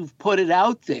fact that you've put it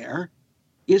out there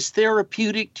is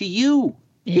therapeutic to you.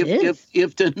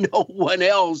 If to no one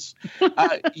else,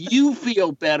 you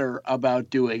feel better about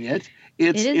doing it.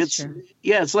 It's true.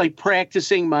 Yeah, it's like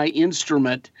practicing my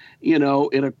instrument, in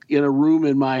a room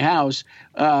in my house.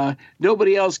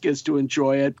 Nobody else gets to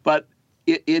enjoy it, but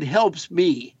it helps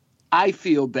me. I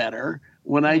feel better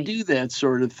when I do that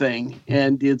sort of thing,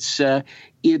 and it's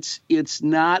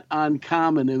not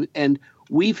uncommon. And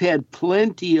we've had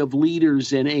plenty of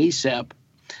leaders in ACEP.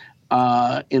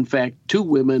 In fact, 2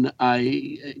 women,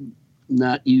 I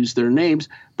not use their names,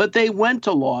 but they went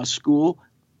to law school,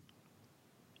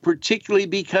 particularly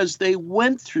because they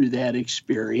went through that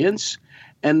experience,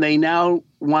 and they now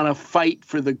want to fight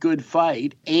for the good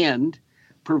fight and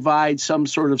provide some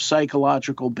sort of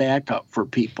psychological backup for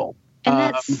people. And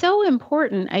that's so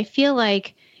important. I feel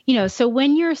like, so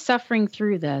when you're suffering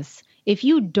through this, if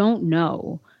you don't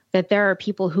know that there are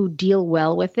people who deal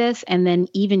well with this and then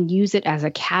even use it as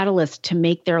a catalyst to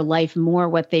make their life more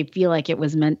what they feel like it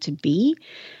was meant to be,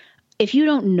 if you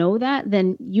don't know that,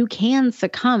 then you can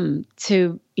succumb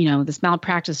to, this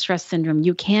malpractice stress syndrome.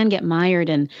 You can get mired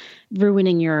in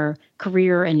ruining your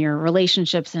career and your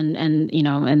relationships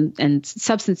and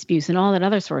substance abuse and all that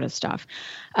other sort of stuff.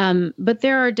 But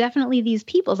there are definitely these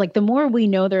people, like the more we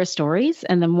know their stories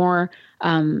and the more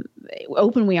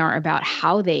open we are about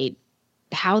how they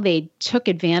took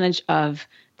advantage of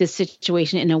this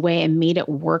situation in a way and made it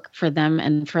work for them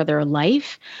and for their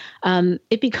life,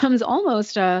 it becomes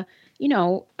almost a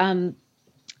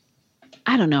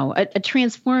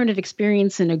transformative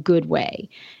experience in a good way.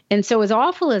 And so as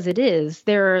awful as it is,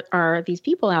 there are these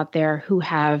people out there who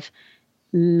have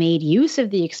made use of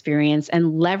the experience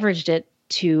and leveraged it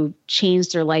to change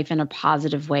their life in a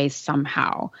positive way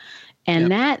somehow.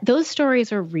 And those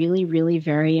stories are really, really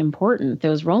very important.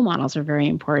 Those role models are very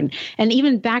important. And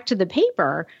even back to the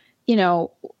paper,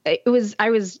 I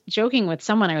was joking with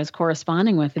someone I was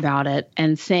corresponding with about it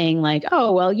and saying like,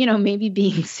 oh, well, maybe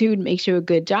being sued makes you a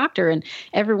good doctor. And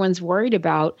everyone's worried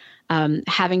about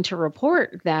having to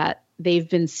report that they've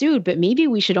been sued, but maybe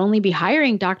we should only be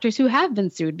hiring doctors who have been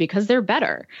sued because they're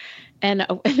better. And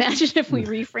imagine if we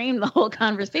reframe the whole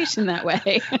conversation that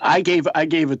way. I gave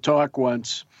a talk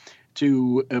once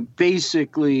to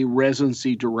basically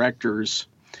residency directors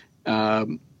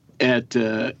at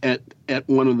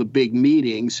one of the big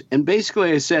meetings. And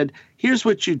basically I said, here's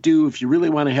what you do if you really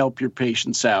want to help your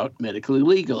patients out medically,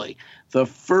 legally. The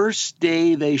first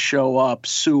day they show up,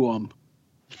 sue them.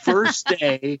 First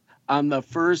day on the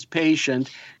first patient,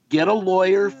 get a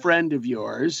lawyer friend of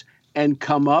yours and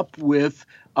come up with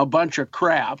a bunch of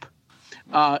crap.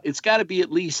 It's got to be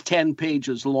at least 10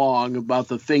 pages long about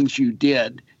the things you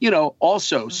did.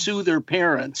 Also sue their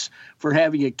parents for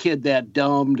having a kid that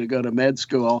dumb to go to med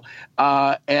school.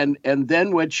 And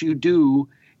then what you do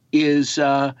is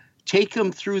take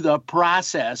them through the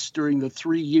process during the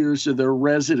 3 years of their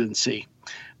residency.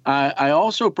 I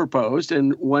also proposed,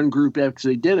 and one group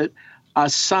actually did it,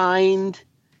 assigned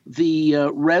the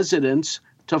residents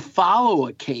to follow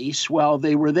a case while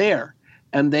they were there.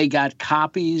 And they got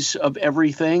copies of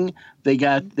everything. They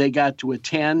got to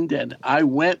attend, and I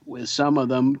went with some of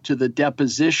them to the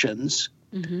depositions.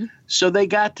 Mm-hmm. So they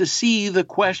got to see the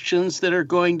questions that are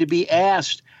going to be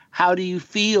asked. How do you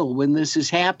feel when this is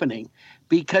happening?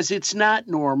 Because it's not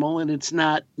normal and it's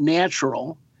not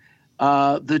natural.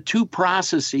 The two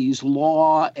processes,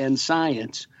 law and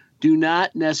science, do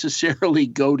not necessarily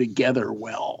go together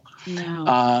well. No.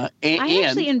 I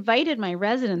actually invited my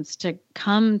residents to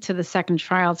come to the second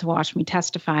trial to watch me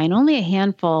testify, and only a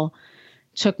handful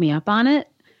took me up on it.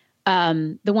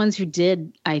 The ones who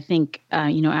did, I think,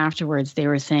 afterwards, they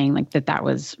were saying like that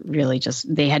was really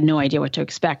just, they had no idea what to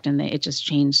expect, and it just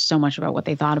changed so much about what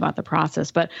they thought about the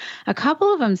process. But a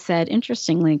couple of them said,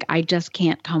 interestingly, I just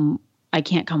can't come. I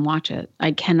can't come watch it.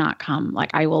 I cannot come.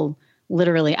 Like, I will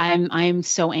literally, I'm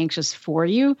so anxious for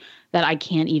you that I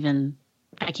can't even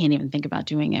think about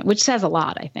doing it, which says a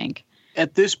lot, I think.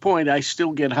 At this point, I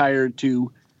still get hired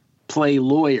to play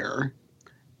lawyer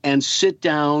and sit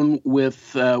down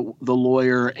with the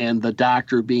lawyer and the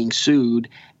doctor being sued,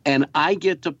 and I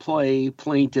get to play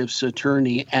plaintiff's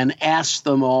attorney and ask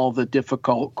them all the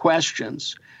difficult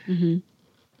questions. Mm-hmm.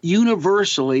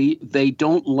 Universally, they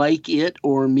don't like it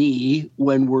or me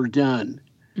when we're done.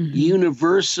 Mm-hmm.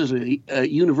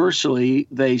 Universally,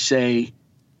 they say,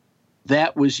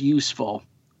 that was useful,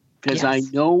 because I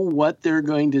know what they're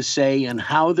going to say and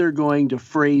how they're going to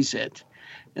phrase it.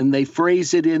 And they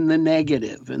phrase it in the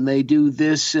negative, and they do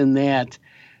this and that.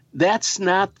 That's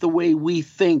not the way we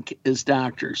think as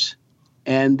doctors.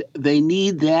 And they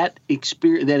need that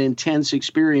experience, that intense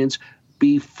experience,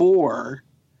 before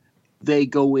they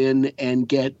go in and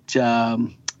get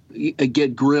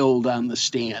grilled on the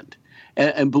stand.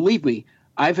 And believe me,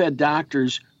 I've had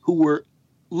doctors who were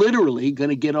literally going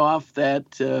to get off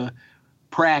that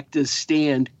practice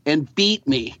stand and beat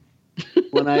me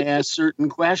when I asked certain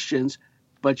questions.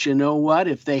 But you know what?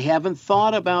 If they haven't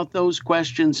thought about those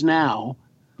questions now,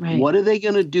 what are they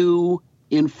going to do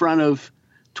in front of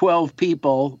 12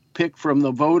 people picked from the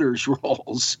voters'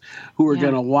 rolls who are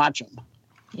going to watch them?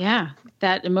 Yeah,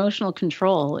 that emotional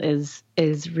control is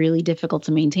really difficult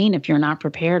to maintain if you're not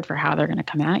prepared for how they're going to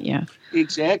come at you.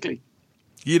 Exactly.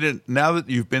 Now that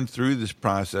you've been through this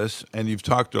process and you've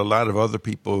talked to a lot of other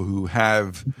people who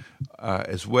have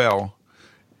as well,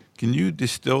 can you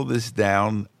distill this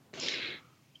down?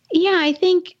 Yeah, I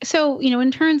think so.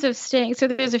 In terms of staying, so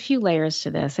there's a few layers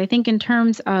to this. I think in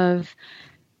terms of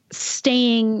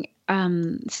staying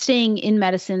in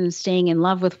medicine, staying in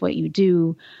love with what you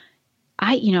do,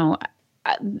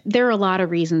 there are a lot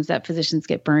of reasons that physicians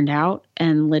get burned out,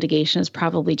 and litigation is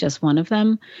probably just one of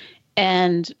them.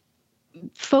 And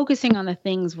focusing on the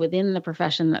things within the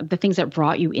profession, the things that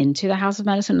brought you into the House of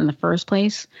Medicine in the first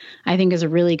place, I think is a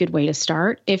really good way to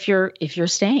start if you're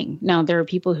staying. Now, there are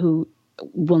people who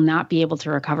will not be able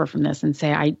to recover from this and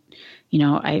say,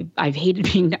 I've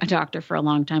hated being a doctor for a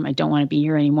long time. I don't want to be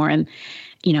here anymore. And,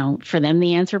 for them,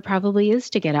 the answer probably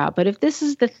is to get out. But if this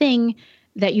is the thing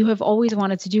that you have always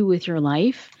wanted to do with your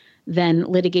life, then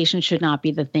litigation should not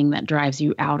be the thing that drives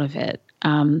you out of it.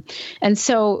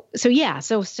 So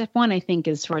step one, I think,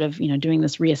 is sort of, doing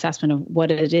this reassessment of what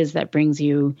it is that brings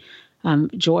you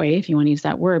joy, if you want to use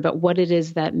that word, but what it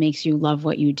is that makes you love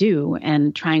what you do,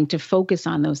 and trying to focus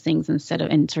on those things and sort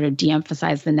of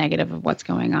de-emphasize the negative of what's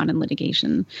going on in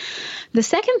litigation. The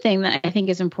second thing that I think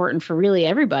is important for really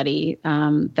everybody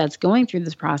that's going through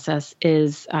this process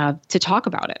is to talk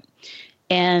about it.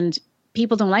 And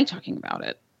people don't like talking about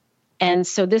it. And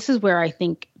so this is where I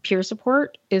think peer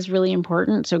support is really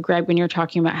important. So Greg, when you're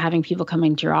talking about having people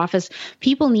coming to your office,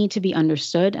 people need to be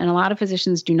understood. And a lot of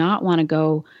physicians do not want to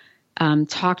go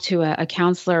talk to a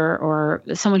counselor or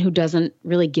someone who doesn't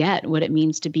really get what it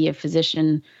means to be a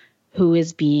physician who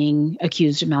is being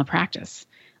accused of malpractice.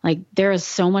 Like, there is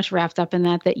so much wrapped up in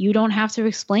that you don't have to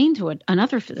explain to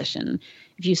another physician.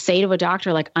 If you say to a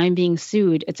doctor, like, I'm being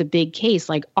sued, it's a big case,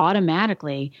 like,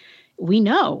 automatically we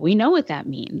know what that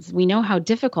means. We know how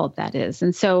difficult that is.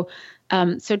 And so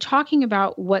talking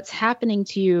about what's happening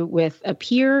to you with a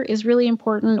peer is really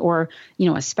important, or,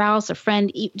 a spouse, a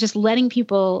friend, just letting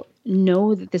people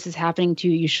know that this is happening to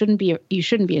you. You shouldn't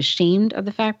be ashamed of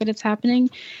the fact that it's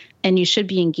happening, and you should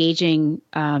be engaging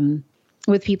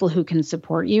with people who can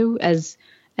support you, as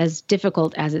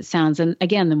difficult as it sounds. And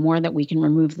again, the more that we can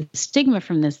remove the stigma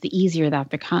from this, the easier that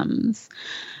becomes.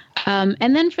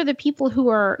 And then for the people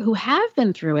who have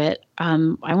been through it,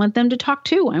 I want them to talk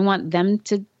too. I want them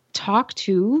to talk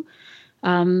to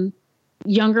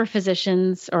younger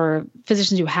physicians or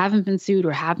physicians who haven't been sued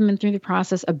or haven't been through the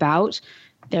process about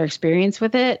their experience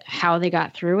with it, how they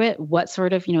got through it, what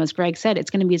sort of, as Greg said,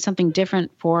 it's going to be something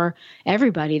different for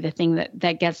everybody, the thing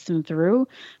that gets them through.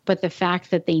 But the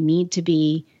fact that they need to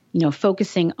be,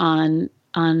 focusing on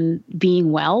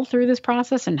being well through this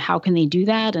process, and how can they do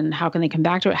that, and how can they come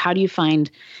back to it? How do you find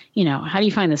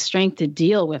the strength to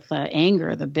deal with the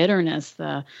anger, the bitterness,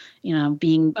 the,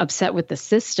 being upset with the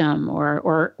system,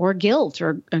 or guilt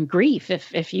or grief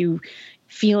if you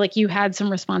feel like you had some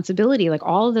responsibility. Like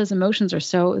all of those emotions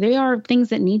they are things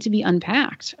that need to be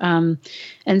unpacked. And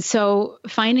so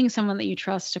finding someone that you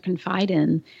trust to confide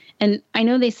in, and I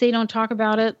know they say don't talk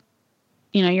about it.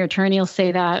 Your attorney will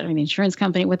say that, or the insurance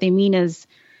company. What they mean is,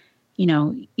 you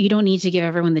don't need to give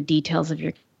everyone the details of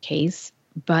your case,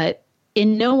 but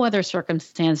in no other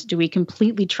circumstance do we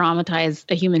completely traumatize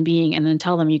a human being and then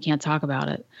tell them you can't talk about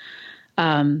it.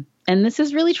 And this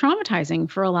is really traumatizing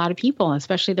for a lot of people,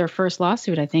 especially their first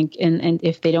lawsuit, I think. And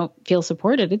if they don't feel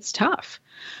supported, it's tough.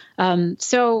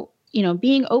 So,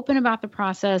 being open about the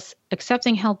process,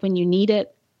 accepting help when you need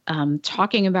it,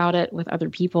 talking about it with other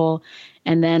people,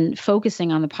 and then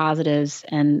focusing on the positives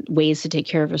and ways to take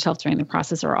care of yourself during the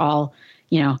process are all,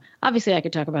 obviously I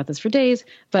could talk about this for days,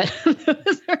 but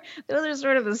those are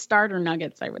sort of the starter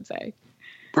nuggets, I would say.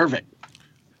 Perfect.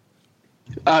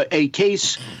 A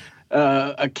case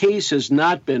has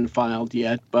not been filed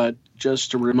yet, but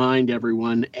just to remind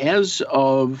everyone, as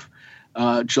of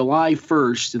July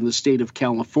 1st in the state of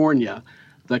California,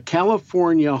 the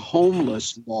California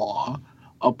homeless law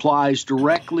applies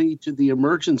directly to the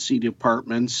emergency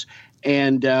departments.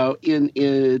 And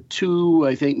in 2,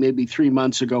 I think maybe 3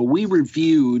 months ago, we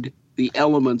reviewed the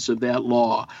elements of that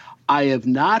law. I have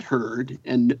not heard,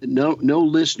 and no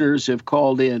listeners have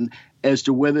called in as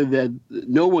to whether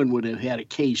no one would have had a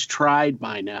case tried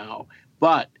by now.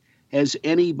 But has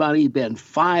anybody been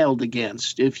filed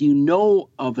against? If you know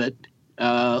of it,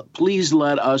 please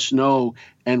let us know,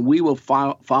 and we will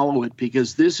follow it,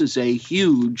 because this is a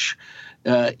huge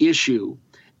issue.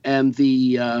 And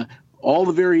all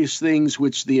the various things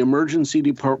which the emergency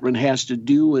department has to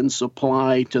do and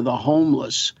supply to the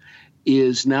homeless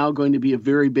is now going to be a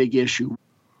very big issue.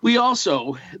 We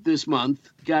also, this month,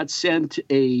 got sent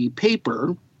a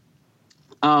paper,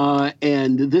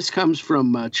 and this comes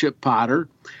from Chip Potter,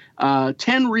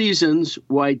 10 Reasons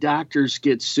Why Doctors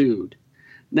Get Sued.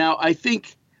 Now, I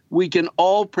think we can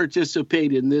all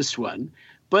participate in this one,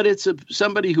 but it's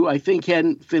somebody who I think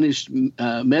hadn't finished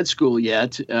med school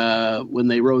yet when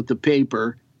they wrote the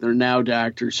paper. They're now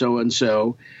Dr.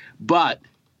 So-and-so. But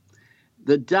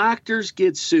the doctors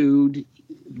get sued,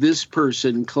 this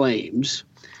person claims,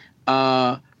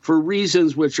 for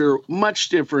reasons which are much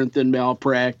different than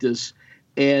malpractice.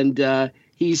 And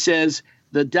he says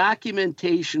the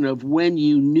documentation of when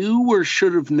you knew or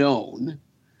should have known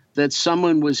that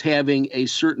someone was having a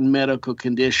certain medical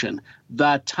condition,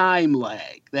 the time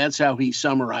lag, that's how he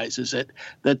summarizes it,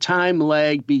 the time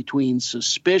lag between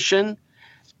suspicion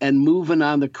and moving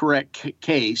on the correct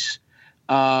case,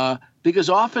 because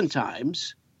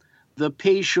oftentimes the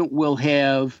patient will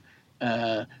have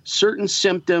certain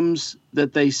symptoms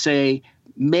that they say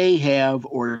may have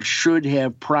or should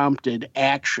have prompted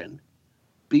action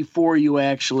before you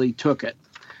actually took it.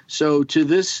 So to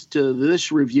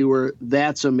this reviewer,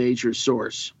 that's a major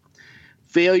source.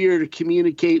 Failure to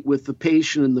communicate with the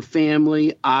patient and the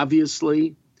family,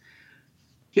 obviously.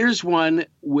 Here's one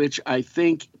which I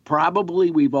think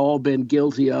probably we've all been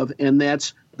guilty of, and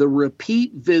that's the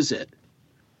repeat visit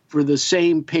for the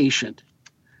same patient.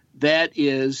 That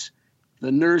is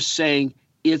the nurse saying,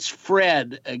 "It's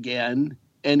Fred again,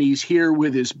 and he's here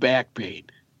with his back pain."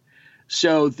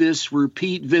 So this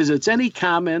repeat visits. Any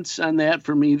comments on that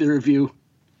from either of you?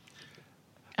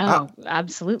 Oh,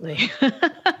 absolutely.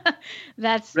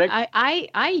 That's Rick?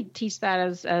 I teach that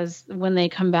as when they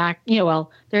come back.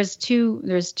 There's two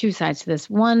sides to this.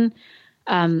 One,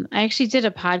 I actually did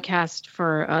a podcast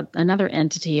for another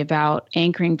entity about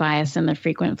anchoring bias in the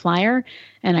frequent flyer,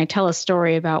 and I tell a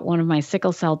story about one of my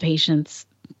sickle cell patients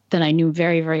that I knew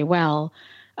very, very well,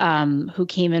 who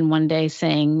came in one day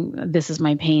saying, "This is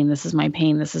my pain, this is my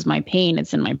pain, this is my pain.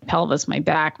 It's in my pelvis, my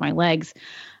back, my legs."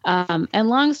 And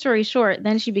long story short,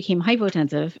 then she became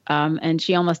hypotensive, and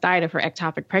she almost died of her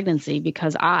ectopic pregnancy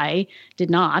because I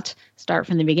did not start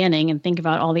from the beginning and think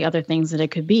about all the other things that it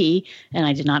could be, and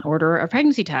I did not order a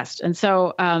pregnancy test. And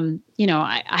so,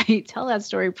 I tell that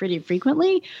story pretty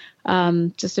frequently,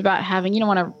 just about having, you don't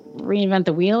want to reinvent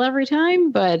the wheel every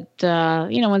time, but,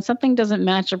 when something doesn't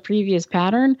match a previous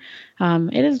pattern,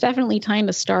 it is definitely time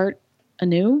to start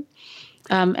anew.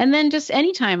 And then just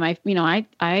anytime I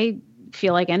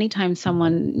feel like anytime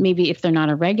someone, maybe if they're not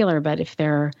a regular, but if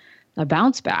they're a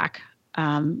bounce back,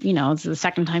 it's the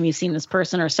second time you've seen this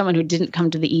person, or someone who didn't come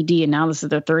to the ED and now this is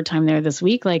their third time there this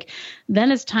week,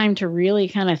 then it's time to really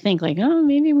kind of think oh,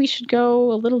 maybe we should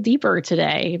go a little deeper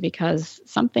today because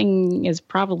something is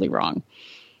probably wrong.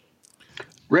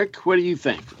 Rick, what do you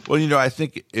think? Well, I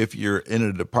think if you're in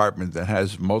a department that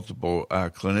has multiple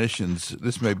clinicians,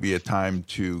 this may be a time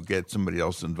to get somebody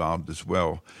else involved as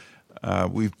well.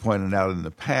 We've pointed out in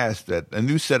the past that a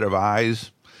new set of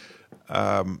eyes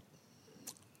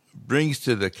brings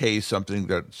to the case something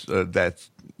that's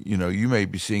you may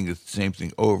be seeing the same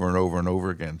thing over and over and over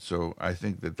again. So I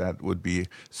think that would be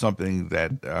something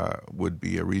that would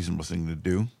be a reasonable thing to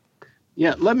do.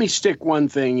 Yeah, let me stick one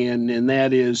thing in, and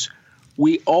that is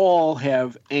we all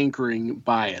have anchoring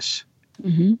bias.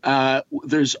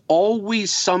 There's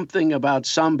always something about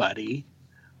somebody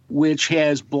which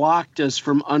has blocked us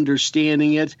from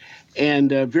understanding it.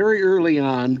 And very early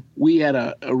on, we had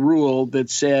a rule that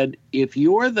said if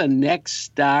you're the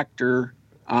next doctor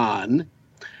on,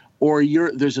 or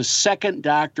there's a second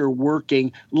doctor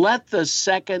working, let the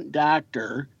second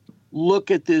doctor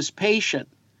look at this patient.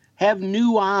 Have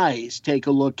new eyes take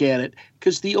a look at it.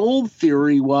 Because the old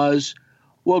theory was,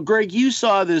 well, Greg, you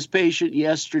saw this patient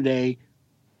yesterday,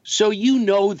 so you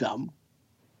know them.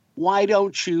 Why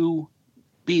don't you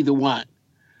be the one?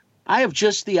 I have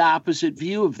just the opposite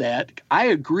view of that. I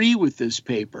agree with this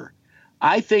paper.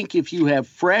 I think if you have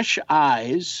fresh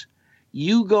eyes,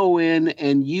 you go in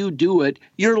and you do it,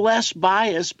 you're less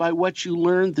biased by what you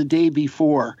learned the day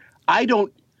before.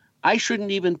 I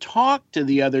shouldn't even talk to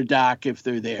the other doc if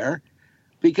they're there,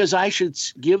 because I should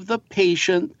give the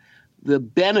patient the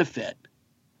benefit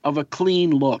of a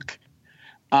clean look.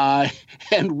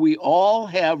 And we all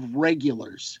have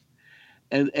regulars.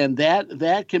 And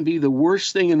that can be the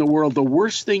worst thing in the world. The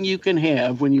worst thing you can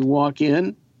have when you walk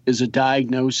in is a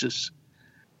diagnosis.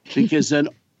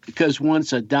 Because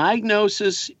once a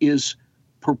diagnosis is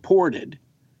purported,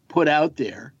 put out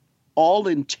there, all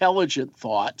intelligent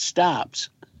thought stops.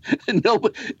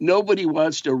 Nobody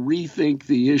wants to rethink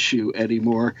the issue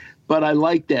anymore. But I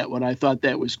like that one. I thought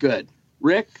that was good.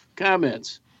 Rick,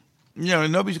 comments?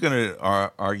 Nobody's going to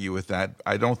argue with that.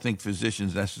 I don't think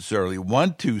physicians necessarily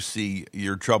want to see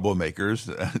your troublemakers.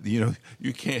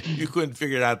 You couldn't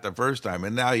figure it out the first time,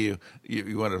 and now you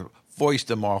want to foist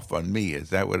them off on me.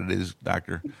 Is that what it is,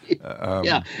 Doctor?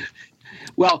 Yeah.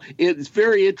 Well, it's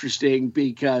very interesting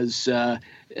because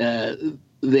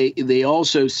they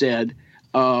also said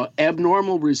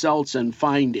abnormal results and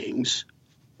findings,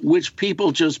 which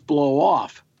people just blow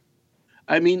off.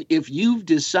 I mean, if you've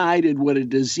decided what a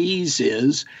disease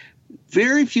is,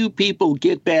 very few people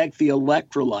get back the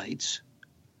electrolytes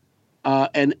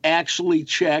and actually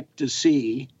check to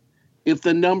see if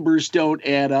the numbers don't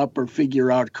add up or figure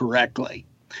out correctly.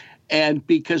 And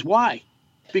because why?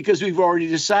 Because we've already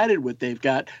decided what they've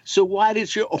got. So why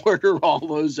did you order all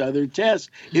those other tests?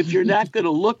 If you're not going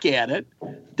to look at it,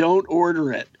 don't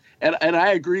order it. And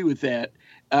I agree with that.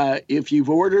 If you've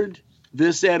ordered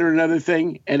this, that, or another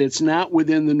thing, and it's not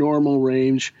within the normal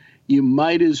range, you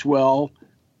might as well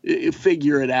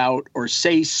figure it out or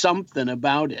say something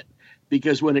about it.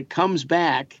 Because when it comes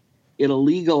back in a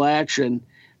legal action,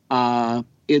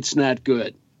 it's not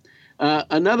good.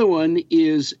 Another one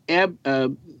is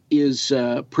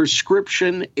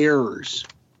prescription errors.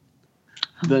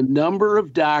 The number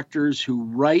of doctors who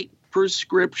write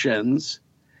prescriptions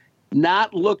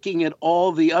not looking at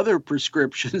all the other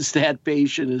prescriptions that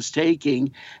patient is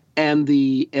taking, and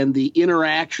the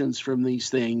interactions from these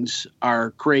things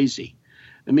are crazy.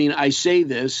 I mean, I say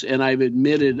this, and I've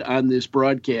admitted on this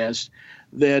broadcast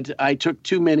that I took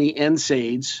too many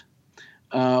NSAIDs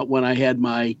when I had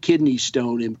my kidney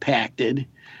stone impacted,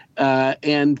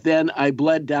 and then I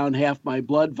bled down half my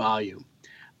blood volume.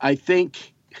 I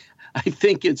think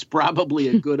it's probably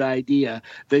a good idea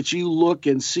that you look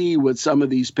and see what some of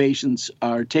these patients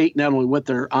are taking, not only what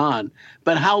they're on,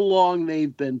 but how long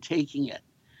they've been taking it,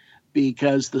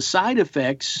 because the side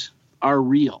effects are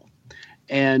real.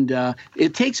 And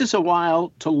it takes us a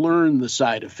while to learn the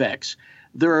side effects.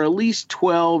 There are at least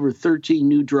 12 or 13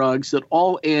 new drugs that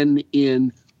all end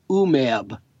in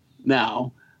UMAB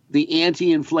now, the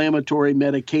anti-inflammatory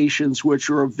medications, which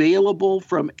are available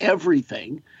from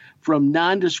everything from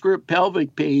nondescript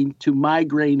pelvic pain to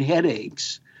migraine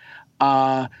headaches,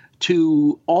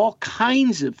 to all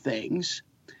kinds of things.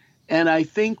 And I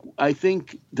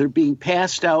think they're being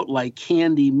passed out like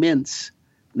candy mints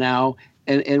now,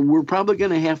 and we're probably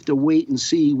going to have to wait and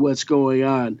see what's going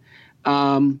on.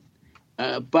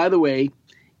 By the way,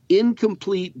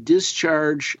 incomplete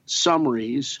discharge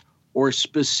summaries or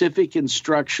specific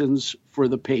instructions for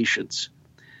the patients.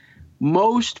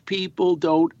 Most people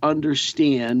don't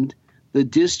understand the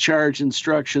discharge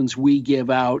instructions we give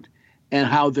out and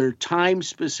how they're time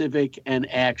specific and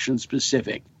action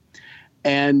specific.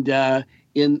 And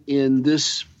in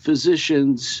this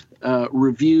physician's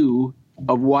review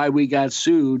of why we got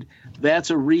sued, that's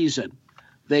a reason.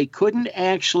 They couldn't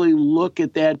actually look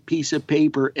at that piece of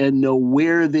paper and know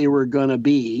where they were going to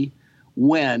be,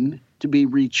 when to be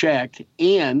rechecked,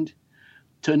 and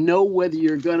to know whether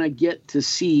you're going to get to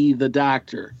see the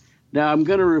doctor. Now, I'm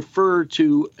going to refer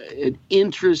to an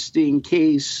interesting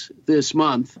case this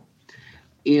month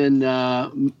in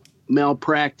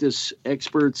malpractice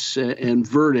experts and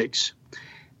verdicts.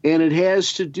 And it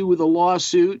has to do with a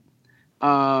lawsuit,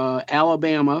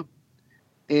 Alabama.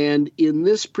 And in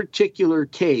this particular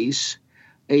case,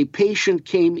 a patient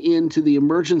came into the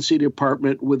emergency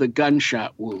department with a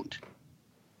gunshot wound.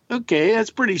 Okay, that's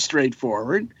pretty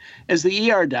straightforward. As the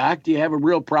ER doc, do you have a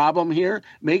real problem here?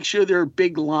 Make sure there are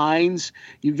big lines,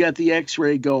 you've got the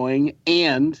x-ray going,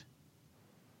 and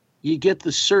you get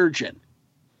the surgeon,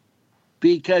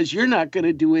 because you're not going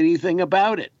to do anything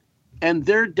about it. And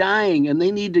they're dying, and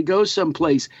they need to go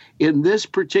someplace. In this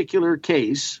particular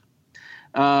case,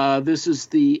 this is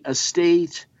the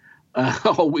estate.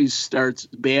 Always starts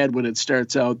bad when it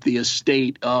starts out, the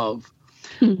estate of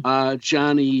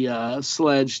Johnny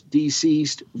Sledge,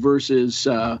 deceased, versus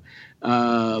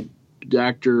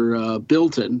Dr.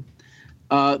 Bilton.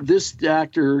 This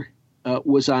doctor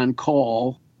was on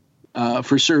call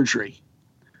for surgery.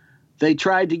 They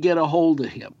tried to get a hold of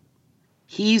him.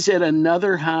 He's at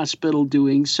another hospital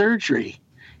doing surgery.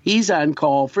 He's on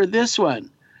call for this one.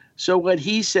 So what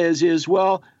he says is,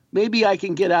 well, maybe I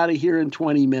can get out of here in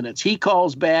 20 minutes. He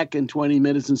calls back in 20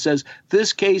 minutes and says,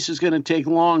 this case is going to take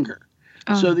longer.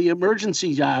 So the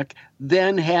emergency doc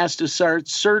then has to start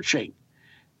searching.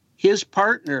 His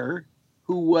partner,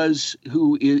 who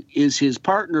is his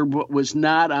partner but was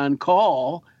not on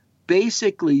call,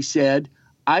 basically said,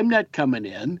 I'm not coming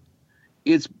in.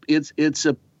 It's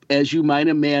a, as you might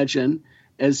imagine,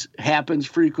 as happens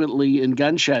frequently in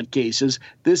gunshot cases,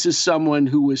 this is someone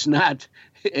who was not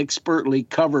expertly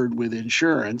covered with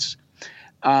insurance,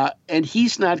 and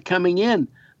he's not coming in.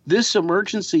 This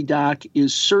emergency doc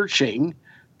is searching,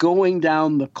 going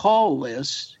down the call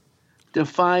list to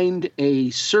find a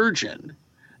surgeon.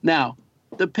 Now,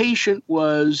 the patient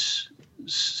was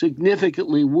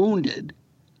significantly wounded,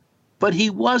 but he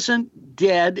wasn't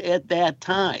dead at that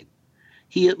time.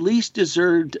 He at least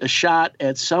deserved a shot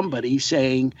at somebody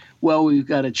saying, well, we've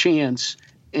got a chance.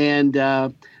 And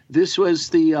this was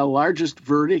the largest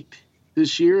verdict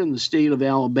this year in the state of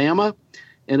Alabama,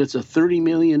 and it's a $30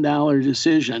 million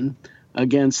decision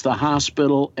against the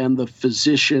hospital and the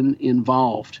physician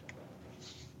involved.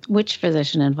 Which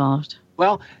physician involved?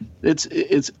 Well,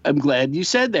 I'm glad you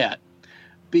said that,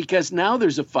 because now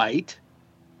there's a fight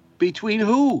between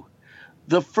who?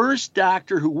 The first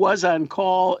doctor who was on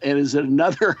call and is at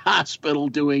another hospital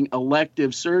doing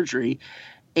elective surgery,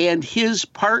 and his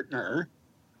partner,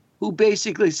 who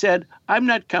basically said, I'm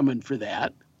not coming for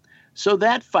that. So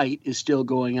that fight is still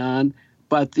going on,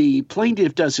 but the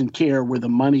plaintiff doesn't care where the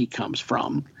money comes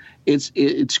from.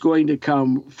 It's going to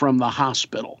come from the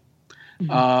hospital,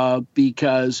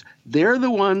 because they're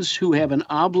the ones who have an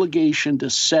obligation to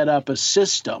set up a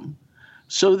system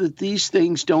so that these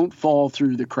things don't fall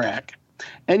through the crack.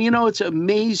 And, it's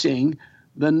amazing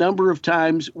the number of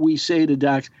times we say to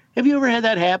docs, have you ever had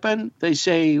that happen? They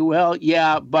say, well,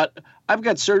 yeah, but I've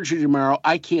got surgery tomorrow.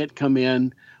 I can't come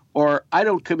in, or I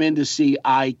don't come in to see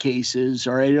eye cases,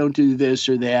 or I don't do this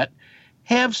or that.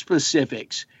 Have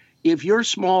specifics. If your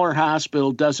smaller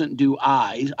hospital doesn't do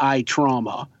eye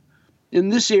trauma, in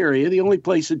this area, the only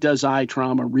place that does eye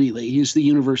trauma really is the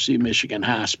University of Michigan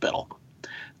Hospital.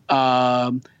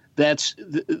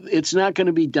 It's not going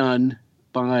to be done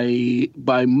by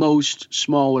most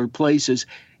smaller places.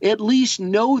 At least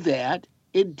know that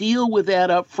and deal with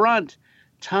that up front.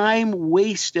 Time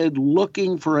wasted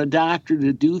looking for a doctor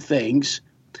to do things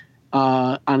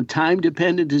on a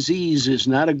time-dependent disease is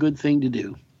not a good thing to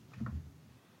do.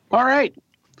 All right.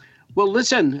 Well,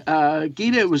 listen,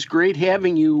 Gita, it was great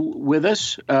having you with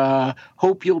us.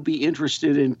 Hope you'll be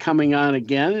interested in coming on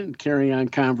again and carrying on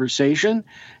conversation.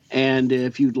 And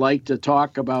if you'd like to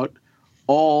talk about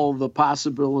all the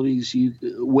possibilities,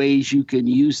 ways you can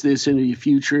use this in the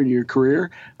future in your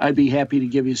career, I'd be happy to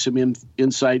give you some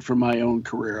insight from my own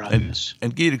career on this.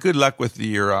 And Gita, good luck with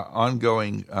your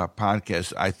ongoing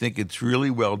podcast. I think it's really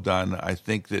well done. I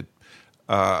think that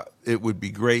it would be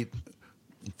great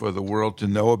for the world to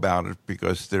know about it,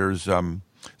 because there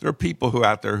are people who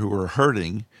out there who are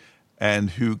hurting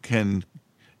and who can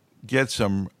get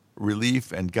some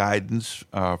relief and guidance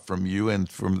from you and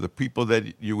from the people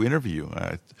that you interview.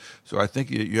 So I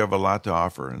think you have a lot to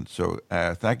offer. And so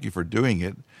thank you for doing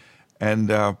it. And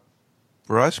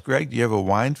for us, Greg, do you have a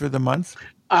wine for the month?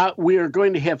 We are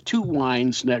going to have 2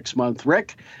 wines next month,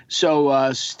 Rick.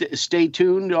 So stay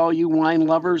tuned, all you wine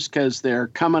lovers, because they're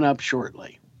coming up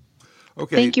shortly.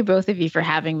 Okay. Thank you, both of you, for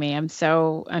having me. I'm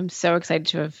so excited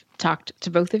to have talked to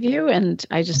both of you, and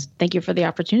I just thank you for the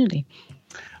opportunity.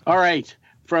 All right.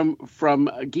 From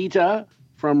Gita,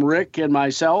 from Rick and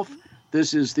myself,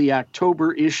 this is the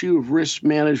October issue of Risk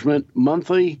Management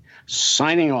Monthly,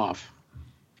 signing off.